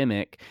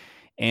 pandemic.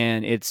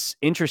 And it's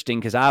interesting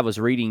because I was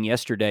reading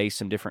yesterday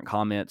some different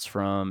comments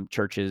from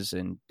churches,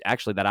 and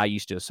actually that I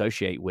used to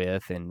associate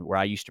with, and where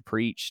I used to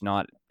preach,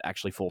 not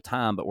actually full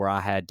time, but where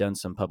I had done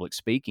some public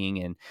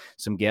speaking and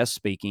some guest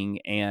speaking.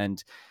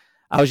 And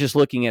I was just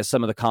looking at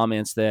some of the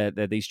comments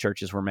that these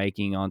churches were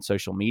making on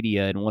social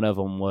media, and one of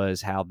them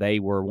was how they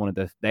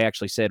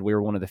actually said we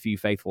were one of the few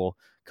faithful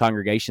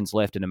congregations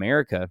left in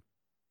America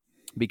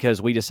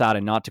because we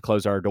decided not to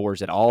close our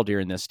doors at all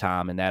during this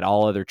time, and that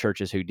all other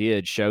churches who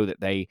did show that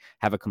they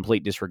have a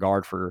complete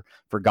disregard for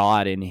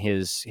God and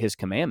his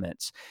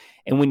commandments.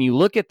 And when you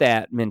look at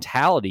that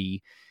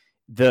mentality,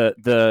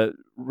 the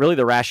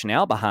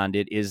rationale behind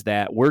it is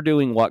that we're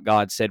doing what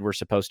God said we're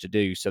supposed to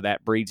do. So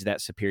that breeds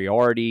that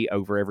superiority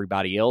over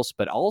everybody else.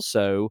 But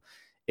also,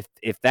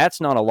 if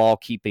that's not a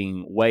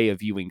law-keeping way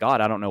of viewing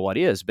God, I don't know what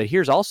is. But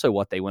here's also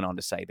what they went on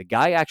to say. The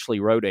guy actually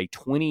wrote a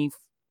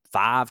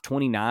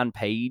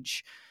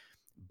 29-page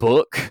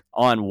book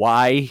on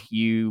why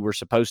you were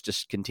supposed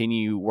to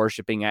continue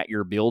worshiping at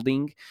your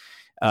building.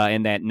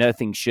 And that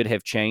nothing should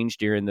have changed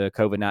during the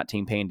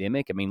COVID-19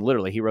 pandemic. I mean,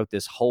 literally, he wrote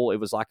this it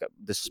was like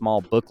this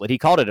small booklet. He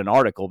called it an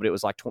article, but it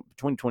was like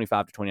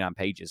 25 to 29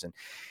 pages.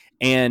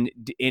 And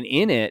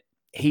in it,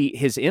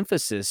 his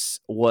emphasis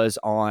was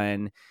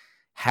on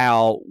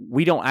how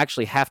we don't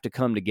actually have to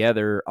come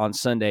together on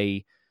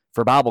Sunday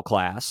for Bible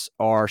class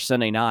or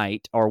Sunday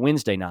night or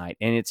Wednesday night.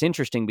 And it's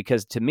interesting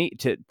because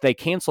they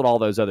canceled all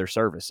those other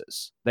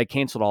services.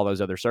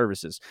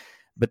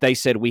 But they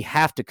said we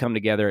have to come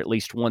together at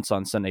least once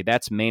on Sunday.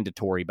 That's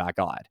mandatory by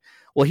God.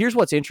 Well, here's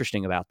what's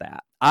interesting about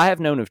that. I have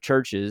known of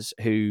churches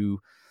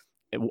who,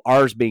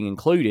 ours being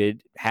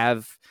included,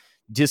 have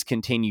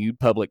discontinued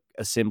public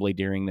assembly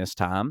during this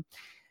time,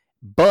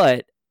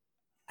 but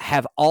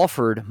have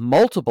offered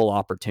multiple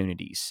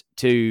opportunities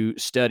to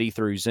study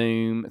through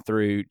Zoom,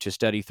 to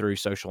study through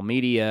social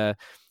media,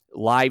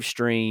 live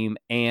stream.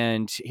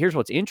 And here's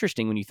what's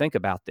interesting when you think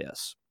about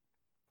this.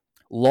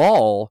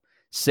 Law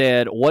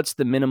said, what's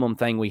the minimum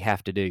thing we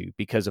have to do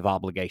because of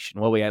obligation?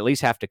 Well, we at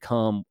least have to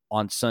come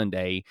on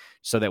Sunday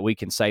so that we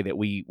can say that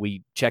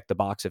we check the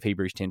box of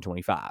Hebrews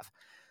 10:25.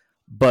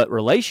 But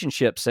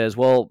relationship says,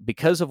 well,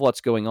 because of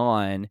what's going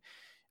on,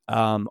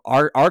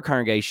 our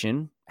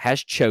congregation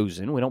has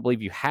chosen, we don't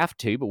believe you have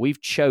to, but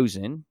we've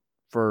chosen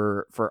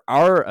for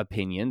our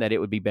opinion that it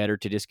would be better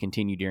to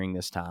discontinue during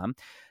this time.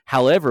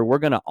 However, we're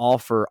going to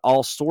offer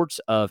all sorts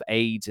of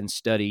aids and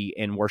study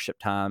and worship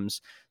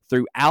times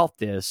throughout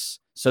this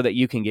so that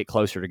you can get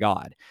closer to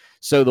God.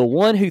 So the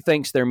one who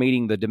thinks they're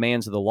meeting the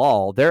demands of the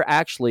law, they're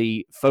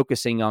actually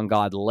focusing on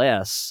God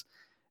less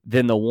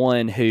than the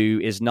one who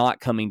is not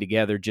coming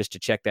together just to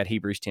check that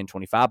Hebrews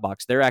 10:25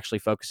 box. They're actually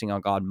focusing on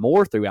God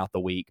more throughout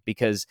the week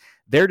because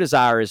their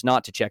desire is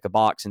not to check a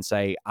box and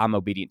say, I'm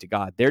obedient to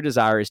God. Their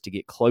desire is to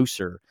get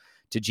closer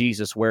to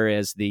Jesus,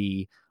 whereas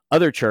the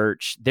other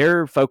church,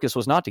 their focus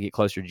was not to get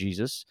closer to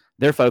Jesus.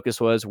 Their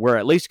focus was,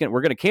 we're going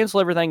to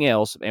cancel everything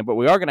else, but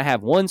we are going to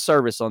have one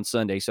service on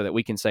Sunday so that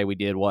we can say we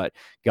did what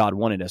God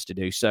wanted us to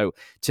do. So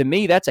to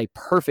me, that's a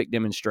perfect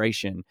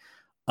demonstration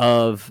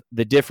of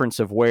the difference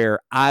of where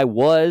I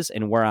was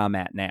and where I'm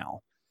at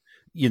now.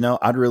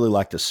 I'd really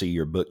like to see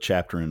your book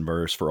chapter and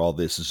verse for all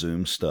this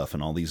Zoom stuff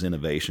and all these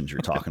innovations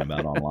you're talking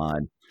about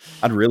online.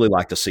 I'd really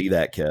like to see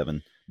that,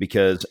 Kevin,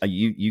 because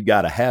you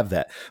got to have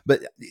that.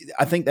 But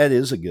I think that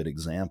is a good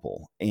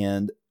example.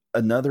 And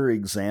another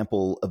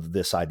example of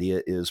this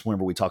idea is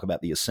whenever we talk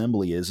about the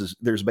assembly is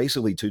there's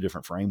basically two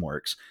different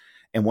frameworks.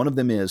 And one of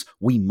them is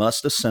we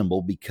must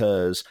assemble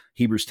because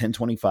Hebrews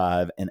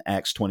 10:25 and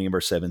Acts 20 and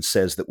verse 7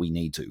 says that we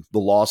need to. The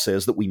law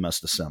says that we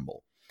must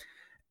assemble.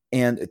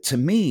 And to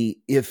me,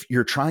 if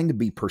you're trying to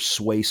be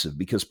persuasive,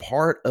 because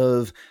part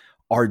of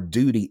our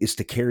duty is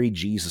to carry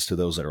Jesus to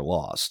those that are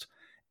lost.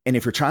 And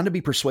if you're trying to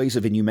be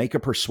persuasive and you make a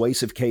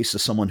persuasive case to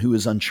someone who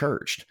is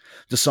unchurched,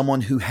 to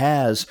someone who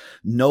has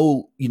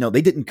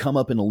they didn't come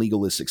up in a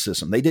legalistic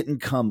system. They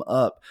didn't come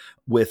up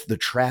with the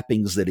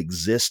trappings that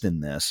exist in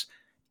this.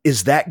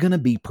 Is that going to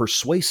be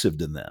persuasive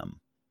to them?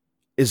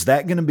 Is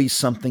that going to be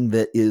something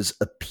that is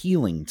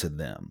appealing to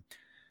them?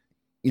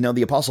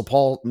 The Apostle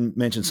Paul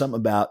mentioned something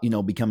about,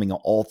 becoming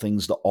all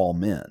things to all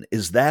men.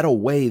 Is that a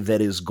way that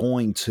is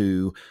going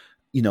to,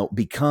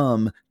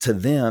 become to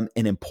them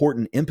an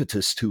important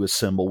impetus to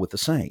assemble with the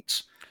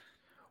saints?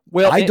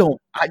 Well, I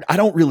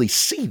don't really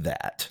see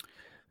that.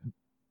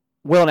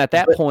 Well, and at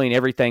that point,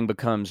 everything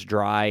becomes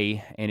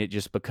dry, and it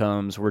just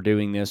becomes we're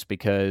doing this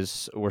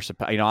because we're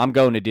supposed. I'm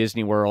going to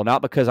Disney World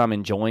not because I'm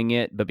enjoying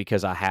it, but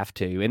because I have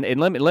to. And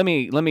let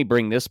me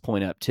bring this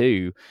point up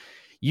too.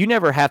 You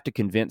never have to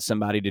convince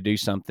somebody to do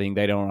something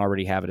they don't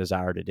already have a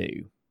desire to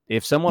do.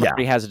 If someone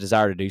already has a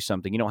desire to do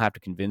something, you don't have to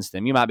convince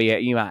them. You might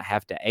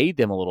have to aid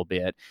them a little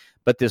bit.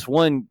 But this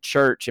one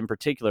church in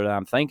particular that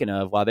I'm thinking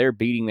of, while they're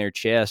beating their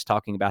chest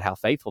talking about how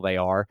faithful they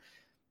are,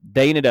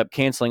 they ended up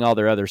canceling all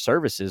their other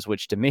services,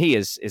 which to me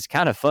is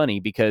kind of funny,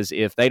 because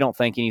if they don't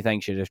think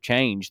anything should have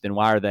changed, then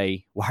why are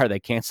they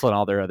canceling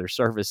all their other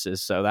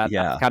services? So I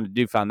kind of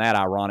do find that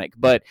ironic.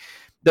 But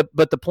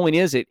the point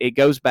is, it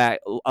goes back.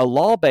 A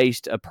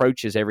law-based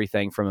approaches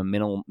everything from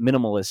a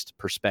minimalist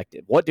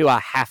perspective. What do I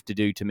have to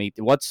do to meet?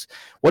 What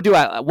do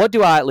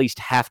I at least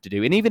have to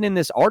do? And even in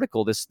this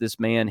article, this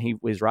man he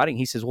was writing,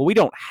 he says, well, we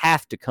don't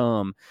have to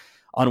come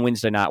on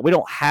Wednesday night. We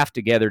don't have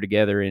to gather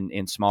together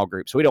in small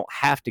groups. We don't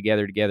have to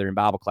gather together in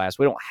Bible class.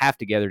 We don't have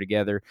to gather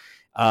together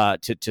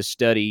to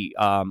study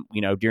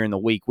during the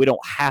week. We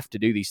don't have to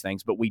do these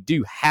things, but we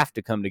do have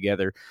to come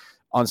together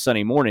on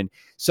Sunday morning.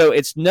 So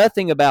it's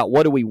nothing about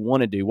what do we want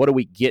to do? What do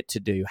we get to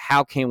do?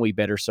 How can we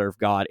better serve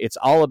God? It's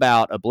all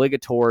about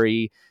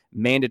obligatory,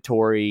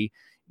 mandatory,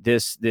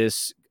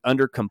 this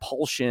under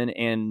compulsion.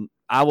 And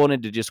I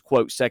wanted to just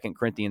quote 2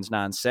 Corinthians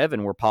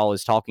 9:7, where Paul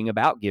is talking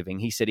about giving.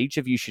 He said, each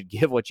of you should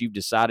give what you've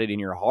decided in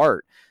your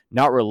heart,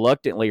 not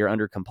reluctantly or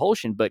under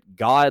compulsion, but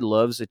God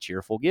loves a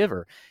cheerful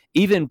giver.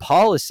 Even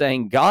Paul is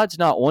saying God's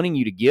not wanting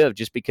you to give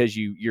just because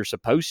you're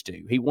supposed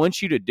to. He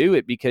wants you to do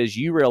it because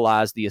you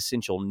realize the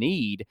essential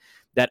need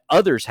that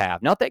others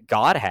have, not that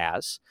God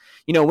has.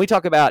 When we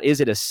talk about,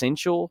 is it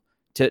essential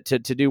to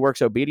do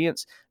works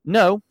obedience?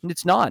 No,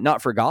 it's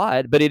not for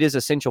God, but it is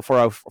essential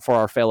for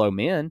our fellow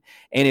men.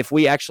 And if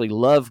we actually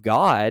love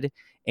God,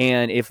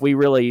 and if we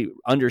really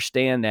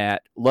understand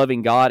that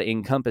loving God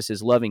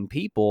encompasses loving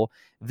people,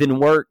 then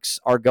works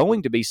are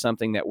going to be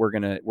something that we're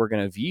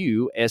gonna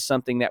view as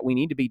something that we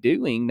need to be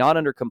doing, not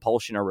under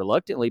compulsion or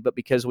reluctantly, but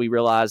because we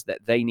realize that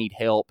they need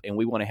help, and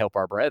we want to help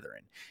our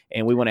brethren,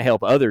 and we want to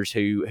help others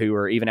who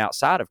are even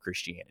outside of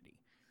Christianity.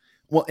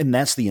 Well, and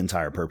that's the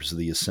entire purpose of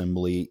the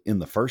assembly in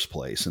the first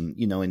place. And,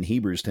 in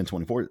Hebrews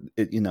 10:24,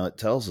 it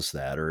tells us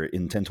that, or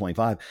in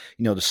 10:25,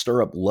 to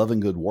stir up love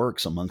and good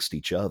works amongst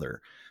each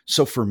other.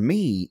 So for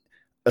me,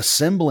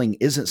 assembling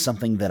isn't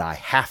something that I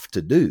have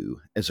to do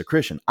as a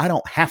Christian. I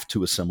don't have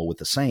to assemble with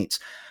the saints.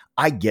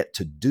 I get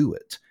to do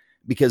it.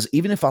 Because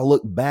even if I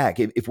look back,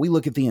 if we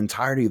look at the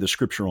entirety of the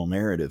scriptural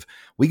narrative,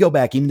 we go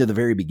back even to the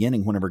very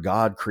beginning whenever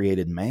God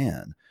created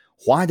man.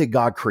 Why did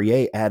God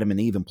create Adam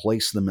and Eve and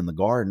place them in the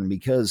garden?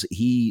 Because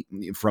he,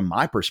 from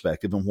my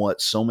perspective, and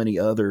what so many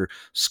other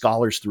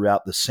scholars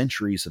throughout the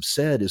centuries have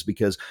said, is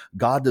because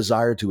God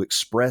desired to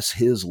express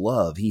his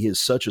love. He has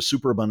such a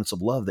superabundance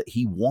of love that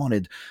he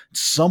wanted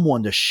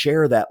someone to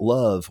share that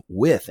love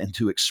with and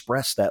to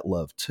express that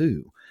love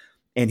to.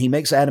 And he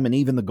makes Adam and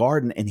Eve in the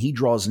garden, and he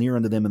draws near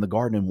unto them in the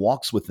garden and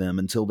walks with them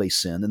until they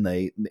sin and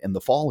the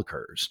fall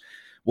occurs.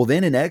 Well,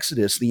 then in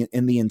Exodus, the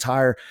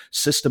entire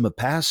system of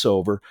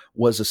Passover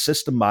was a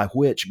system by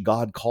which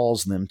God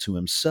calls them to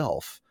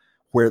himself,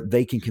 where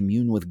they can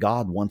commune with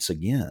God once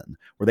again,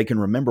 where they can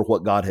remember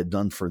what God had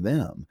done for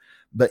them.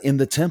 But in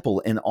the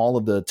temple and all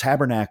of the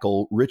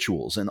tabernacle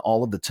rituals and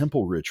all of the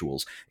temple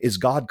rituals is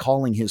God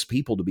calling his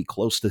people to be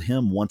close to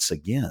him once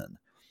again.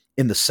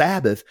 In the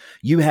Sabbath,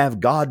 you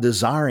have God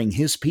desiring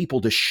his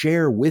people to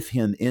share with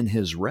him in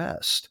his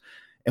rest.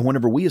 And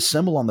whenever we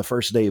assemble on the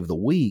first day of the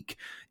week,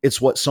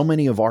 it's what so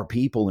many of our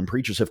people and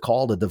preachers have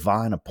called a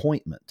divine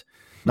appointment.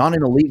 Not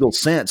in a legal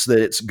sense that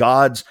it's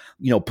God's,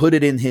 put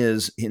it in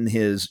his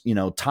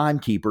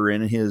timekeeper,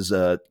 in his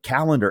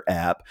calendar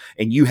app,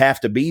 and you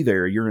have to be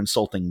there. You're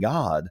insulting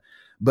God.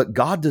 But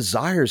God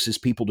desires his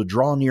people to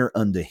draw near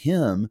unto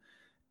him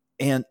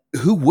And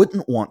who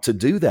wouldn't want to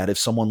do that if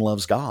someone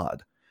loves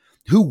God?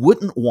 Who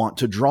wouldn't want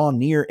to draw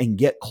near and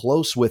get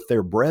close with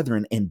their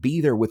brethren and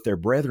be there with their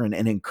brethren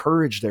and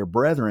encourage their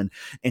brethren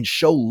and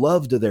show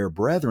love to their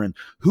brethren?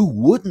 Who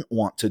wouldn't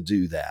want to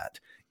do that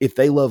if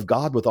they love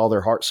God with all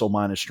their heart, soul,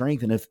 mind, and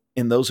strength,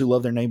 and those who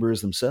love their neighbor as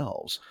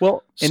themselves?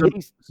 Well,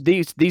 and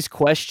these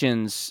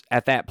questions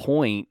at that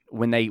point,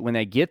 when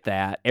they get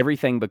that,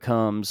 everything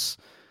becomes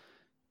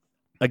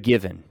a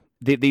given.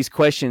 These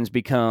questions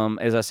become,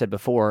 as I said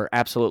before,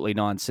 absolutely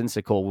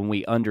nonsensical when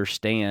we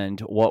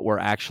understand what we're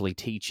actually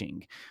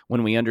teaching,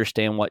 when we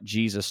understand what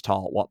Jesus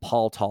taught, what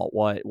Paul taught,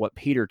 what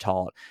Peter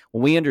taught.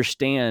 When we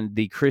understand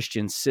the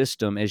Christian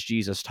system as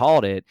Jesus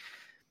taught it,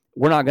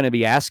 we're not going to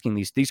be asking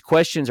these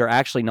questions. Are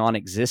actually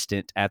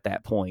non-existent at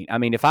that point. I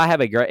mean, if I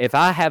have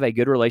a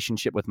good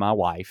relationship with my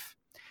wife,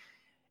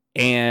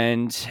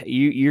 and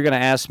you're going to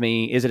ask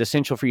me, is it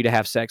essential for you to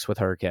have sex with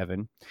her,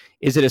 Kevin?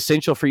 Is it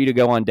essential for you to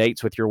go on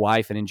dates with your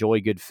wife and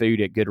enjoy good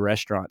food at good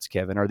restaurants,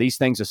 Kevin? Are these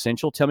things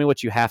essential? Tell me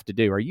what you have to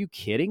do. Are you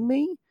kidding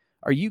me?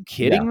 Are you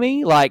kidding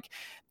me? Like,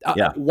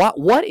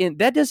 what in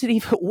that doesn't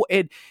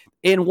even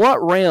in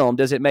what realm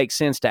does it make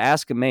sense to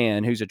ask a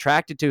man who's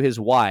attracted to his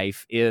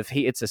wife if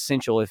it's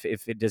essential,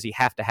 does he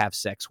have to have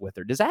sex with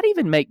her? Does that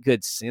even make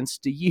good sense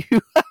to you?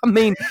 I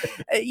mean,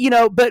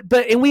 but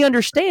and we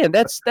understand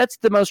that's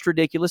the most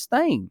ridiculous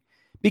thing,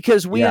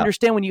 because we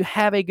understand when you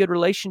have a good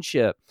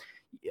relationship,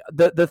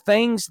 the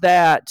things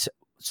that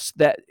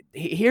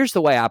here's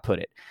the way I put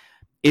it.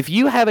 If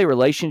you have a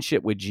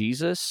relationship with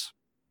Jesus,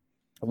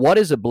 what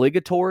is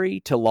obligatory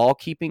to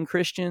law-keeping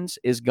Christians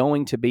is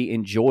going to be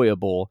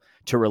enjoyable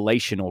to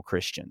relational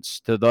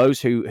Christians, to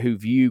those who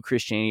view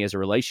Christianity as a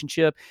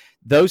relationship.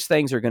 Those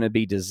things are going to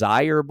be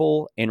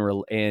desirable and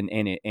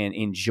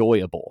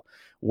enjoyable.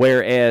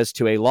 Whereas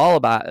to a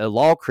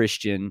law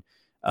Christian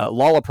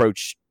law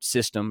approach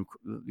system,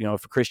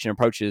 if a Christian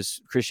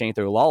approaches Christianity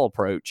through a law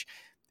approach,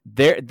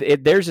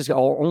 theirs is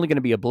only going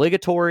to be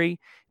obligatory.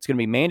 It's going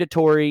to be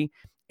mandatory.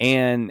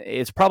 And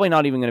it's probably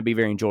not even going to be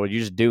very enjoyable.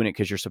 You're just doing it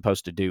because you're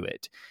supposed to do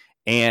it.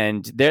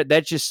 And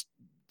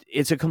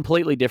it's a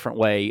completely different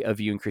way of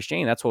viewing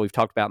Christianity. That's what we've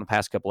talked about in the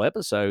past couple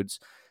episodes.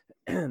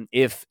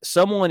 If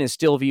someone is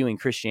still viewing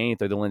Christianity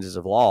through the lenses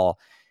of law,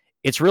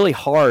 it's really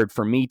hard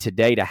for me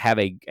today to have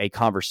a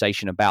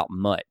conversation about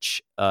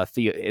much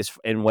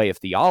in way of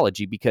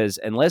theology, because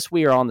unless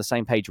we are on the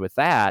same page with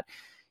that,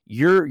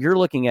 you're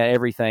looking at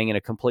everything in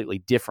a completely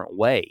different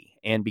way.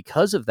 And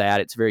because of that,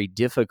 it's very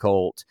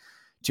difficult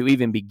to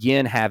even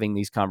begin having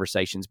these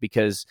conversations,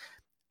 because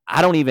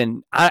I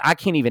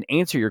can't even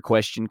answer your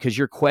question, because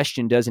your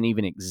question doesn't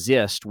even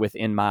exist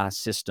within my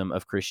system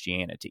of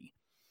Christianity.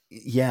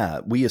 Yeah,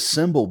 we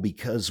assemble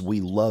because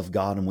we love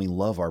God and we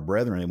love our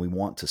brethren and we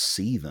want to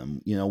see them.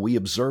 We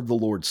observe the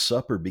Lord's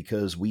Supper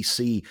because we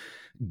see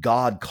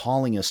God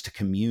calling us to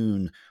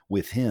commune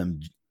with him,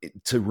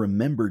 to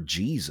remember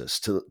Jesus,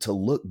 to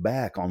look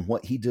back on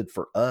what he did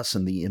for us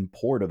and the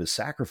import of his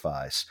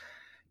sacrifice.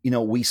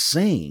 We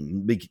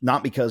sing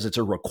not because it's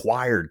a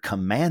required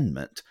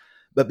commandment,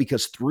 but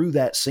because through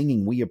that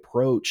singing, we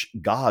approach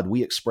God.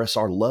 We express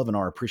our love and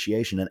our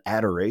appreciation and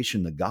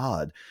adoration to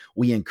God.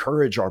 We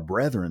encourage our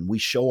brethren. We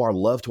show our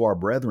love to our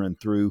brethren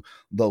through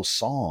those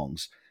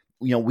songs.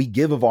 We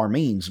give of our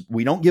means.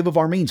 We don't give of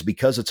our means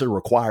because it's a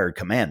required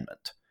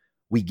commandment.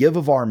 We give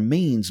of our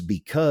means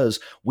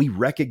because we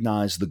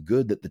recognize the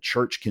good that the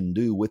church can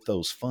do with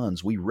those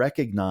funds. We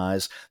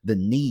recognize the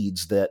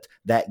needs that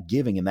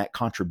giving and that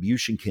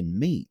contribution can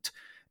meet.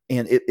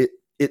 And it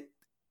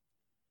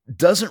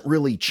doesn't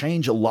really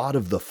change a lot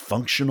of the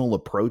functional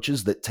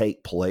approaches that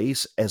take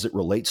place as it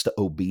relates to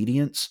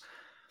obedience,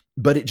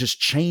 but it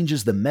just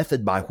changes the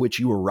method by which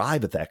you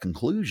arrive at that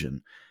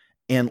conclusion.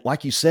 And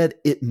like you said,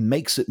 it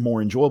makes it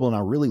more enjoyable. And I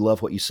really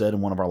love what you said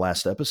in one of our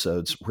last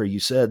episodes, where you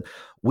said,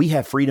 we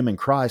have freedom in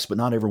Christ, but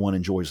not everyone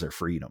enjoys their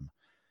freedom.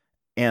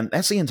 And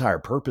that's the entire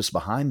purpose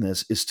behind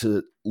this, is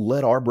to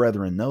let our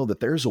brethren know that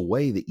there's a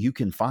way that you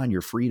can find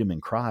your freedom in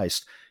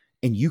Christ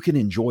and you can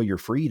enjoy your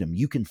freedom.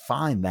 You can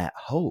find that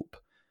hope.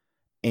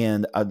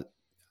 And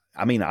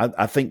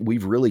I think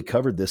we've really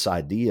covered this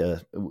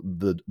idea.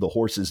 The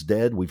horse is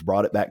dead. We've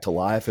brought it back to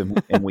life,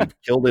 and we've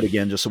killed it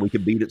again just so we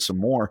could beat it some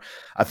more.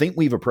 I think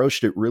we've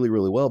approached it really,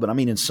 really well. But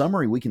in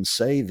summary, we can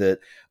say that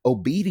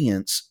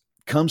obedience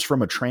comes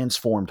from a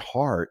transformed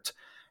heart,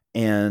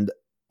 and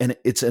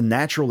it's a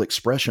natural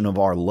expression of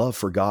our love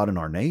for God and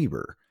our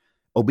neighbor.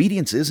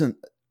 Obedience isn't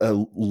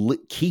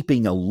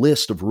keeping a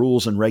list of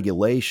rules and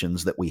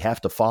regulations that we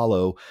have to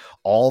follow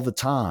all the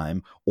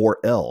time, or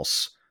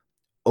else.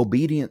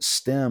 Obedience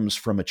stems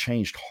from a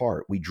changed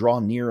heart. We draw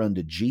near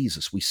unto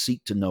Jesus. We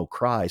seek to know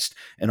Christ,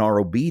 and our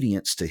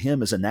obedience to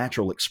him is a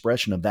natural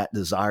expression of that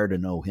desire to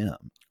know him.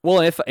 Well,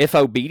 if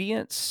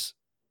obedience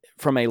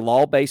from a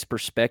law-based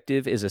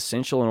perspective is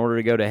essential in order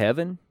to go to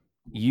heaven,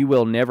 you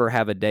will never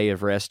have a day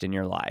of rest in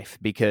your life,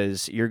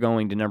 because you're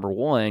going to, number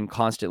one,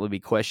 constantly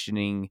be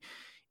questioning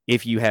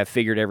if you have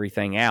figured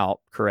everything out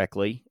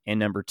correctly. And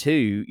number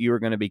two, you are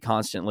going to be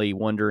constantly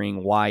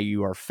wondering why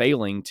you are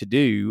failing to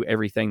do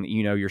everything that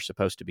you're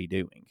supposed to be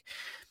doing.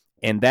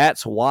 And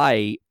that's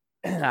why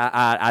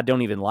I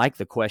don't even like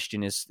the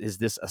question, is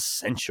this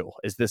essential?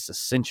 Is this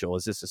essential?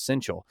 Is this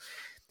essential?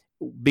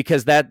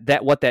 Because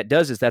that what that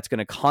does is that's going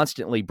to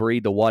constantly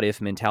breed the what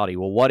if mentality.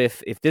 Well, what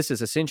if this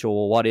is essential?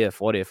 Well, what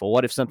if? Well,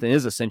 what if something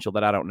is essential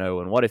that I don't know?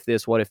 And what if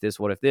this? What if this?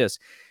 What if this?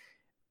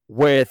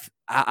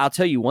 I'll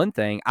tell you one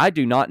thing, I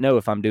do not know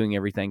if I'm doing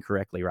everything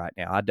correctly right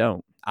now. I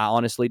don't. I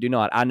honestly do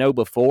not. I know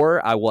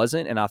before I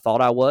wasn't, and I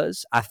thought I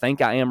was. I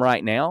think I am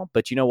right now,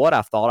 but you know what?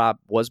 I thought I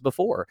was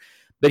before.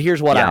 But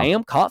here's what I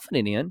am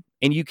confident in,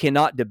 and you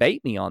cannot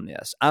debate me on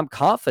this. I'm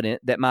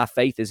confident that my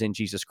faith is in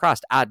Jesus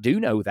Christ. I do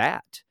know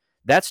that.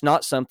 That's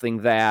not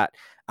something that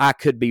I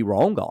could be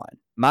wrong on.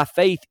 My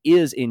faith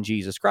is in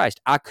Jesus Christ.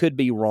 I could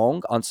be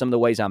wrong on some of the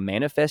ways I'm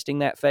manifesting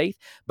that faith,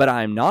 but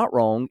I am not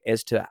wrong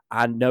as to,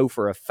 I know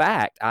for a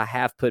fact I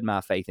have put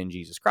my faith in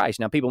Jesus Christ.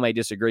 Now, people may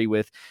disagree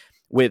with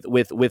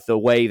the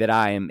way that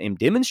I am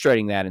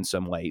demonstrating that in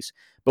some ways,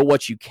 but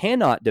what you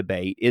cannot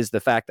debate is the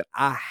fact that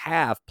I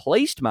have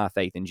placed my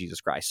faith in Jesus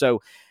Christ.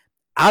 So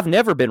I've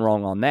never been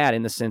wrong on that,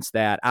 in the sense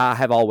that I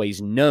have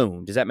always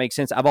known. Does that make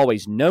sense? I've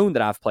always known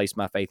that I've placed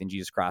my faith in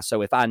Jesus Christ.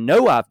 So if I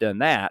know I've done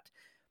that,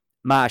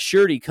 my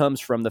surety comes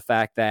from the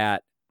fact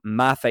that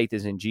my faith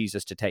is in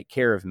Jesus to take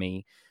care of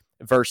me,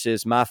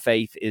 versus my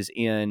faith is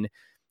in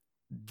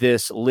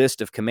this list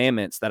of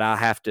commandments that I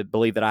have to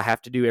believe that I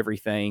have to do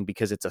everything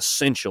because it's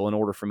essential in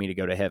order for me to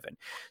go to heaven.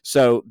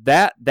 So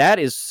that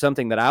is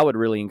something that I would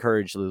really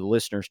encourage the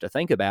listeners to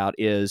think about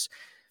is,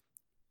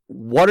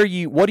 what do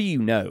you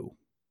know?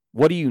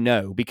 What do you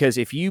know? Because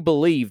if you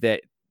believe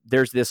that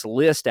there's this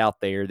list out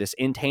there, this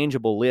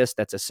intangible list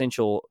that's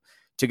essential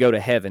to go to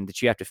heaven,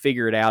 that you have to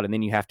figure it out and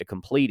then you have to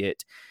complete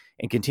it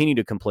and continue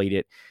to complete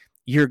it,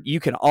 you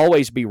can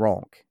always be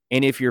wrong.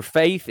 And if your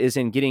faith is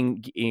in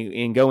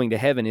going to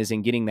heaven is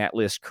in getting that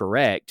list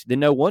correct, then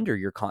no wonder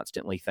you're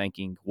constantly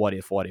thinking, what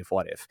if, what if,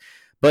 what if?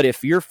 But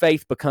if your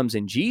faith becomes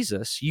in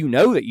Jesus, you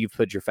know that you've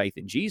put your faith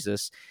in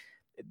Jesus,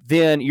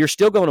 then you're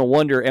still going to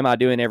wonder, am I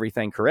doing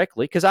everything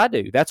correctly? Because I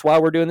do. That's why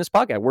we're doing this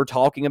podcast. We're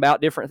talking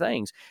about different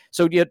things.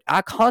 So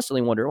I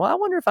constantly wonder, well, I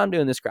wonder if I'm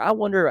doing this correct. I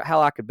wonder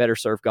how I could better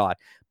serve God.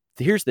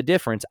 Here's the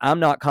difference. I'm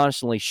not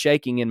constantly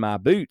shaking in my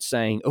boots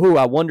saying, oh,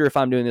 I wonder if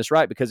I'm doing this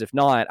right, because if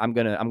not, I'm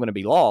going to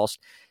be lost.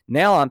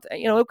 Now I'm,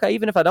 okay,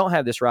 even if I don't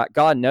have this right,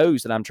 God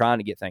knows that I'm trying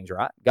to get things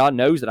right. God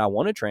knows that I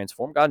want to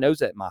transform. God knows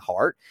that my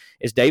heart,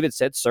 as David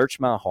said, search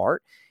my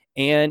heart.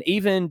 And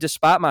even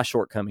despite my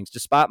shortcomings,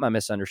 despite my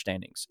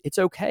misunderstandings, it's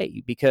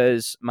okay,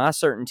 because my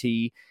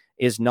certainty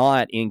is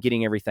not in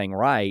getting everything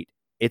right.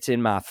 It's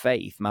in my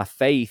faith. My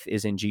faith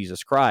is in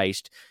Jesus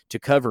Christ to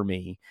cover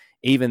me,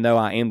 even though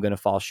I am going to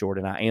fall short,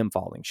 and I am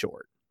falling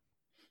short.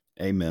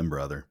 Amen,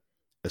 brother.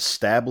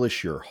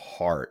 Establish your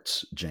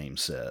hearts,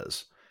 James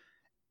says.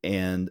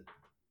 And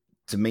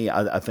to me,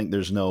 I think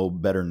there's no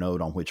better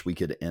note on which we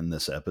could end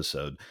this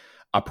episode.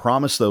 I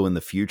promise, though, in the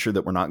future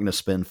that we're not going to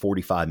spend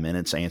 45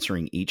 minutes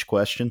answering each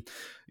question.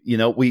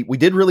 We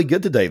did really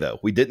good today, though.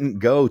 We didn't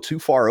go too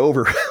far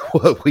over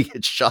what we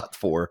had shot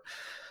for.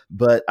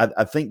 But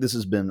I think this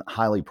has been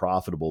highly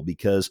profitable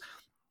because,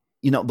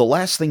 the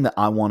last thing that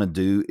I want to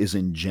do is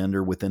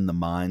engender within the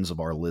minds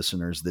of our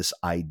listeners this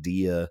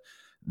idea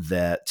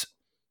that,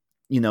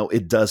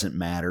 it doesn't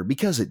matter,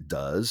 because it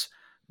does,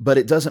 but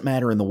it doesn't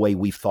matter in the way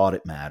we've thought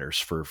it matters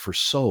for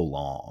so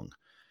long.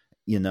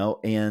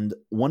 And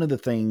another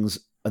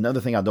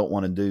thing I don't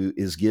want to do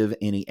is give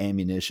any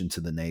ammunition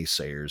to the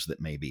naysayers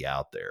that may be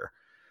out there.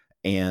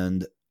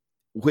 And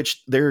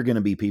which there are going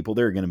to be people,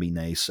 there are going to be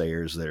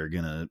naysayers that are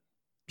going to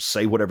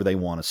say whatever they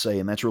want to say.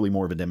 And that's really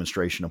more of a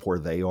demonstration of where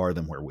they are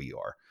than where we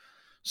are.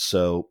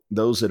 So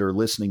those that are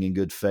listening in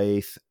good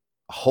faith,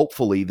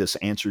 hopefully this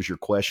answers your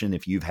question.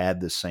 If you've had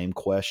this same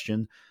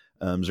question,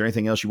 is there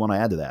anything else you want to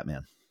add to that,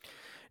 man?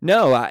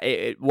 No,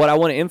 what I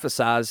want to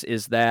emphasize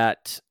is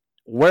that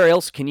where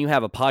else can you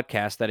have a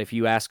podcast that if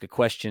you ask a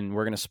question,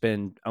 we're going to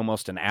spend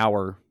almost an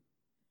hour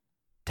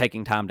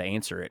taking time to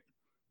answer it?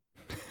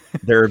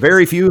 There are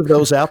very few of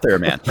those out there,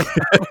 man.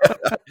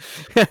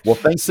 Well,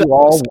 thanks to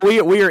all.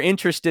 So we are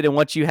interested in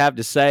what you have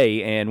to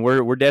say, and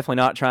we're definitely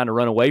not trying to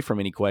run away from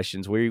any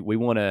questions. We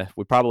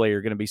probably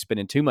are going to be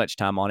spending too much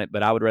time on it,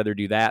 but I would rather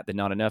do that than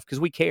not enough,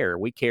 because we care.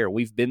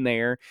 We've been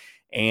there,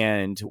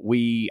 and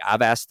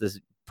I've asked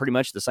pretty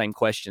much the same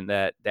question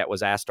that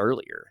was asked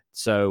earlier.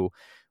 So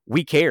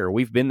we care.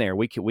 We've been there.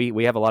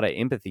 We have a lot of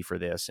empathy for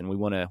this, and we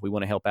want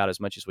to help out as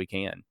much as we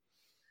can.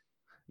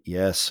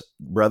 Yes,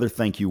 brother.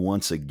 Thank you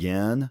once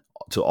again.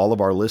 To all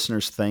of our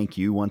listeners, thank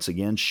you once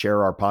again.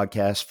 Share our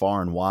podcast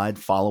far and wide.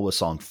 Follow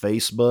us on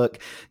Facebook.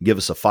 Give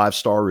us a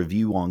 5-star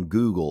review on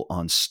Google,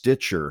 on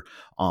Stitcher,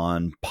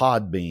 on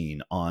Podbean,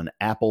 on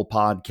Apple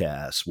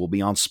Podcasts. We'll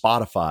be on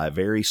Spotify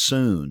very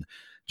soon.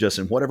 Just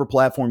in whatever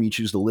platform you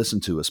choose to listen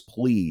to us,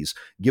 please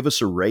give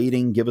us a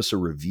rating, give us a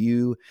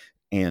review,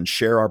 and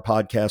share our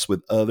podcast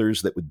with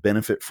others that would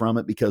benefit from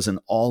it, because in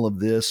all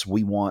of this,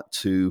 we want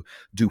to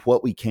do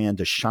what we can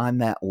to shine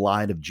that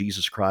light of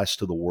Jesus Christ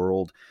to the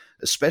world,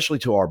 especially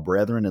to our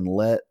brethren, and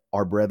let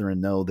our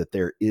brethren know that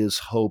there is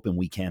hope and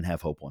we can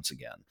have hope once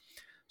again.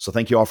 So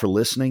thank you all for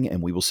listening,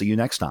 and we will see you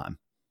next time.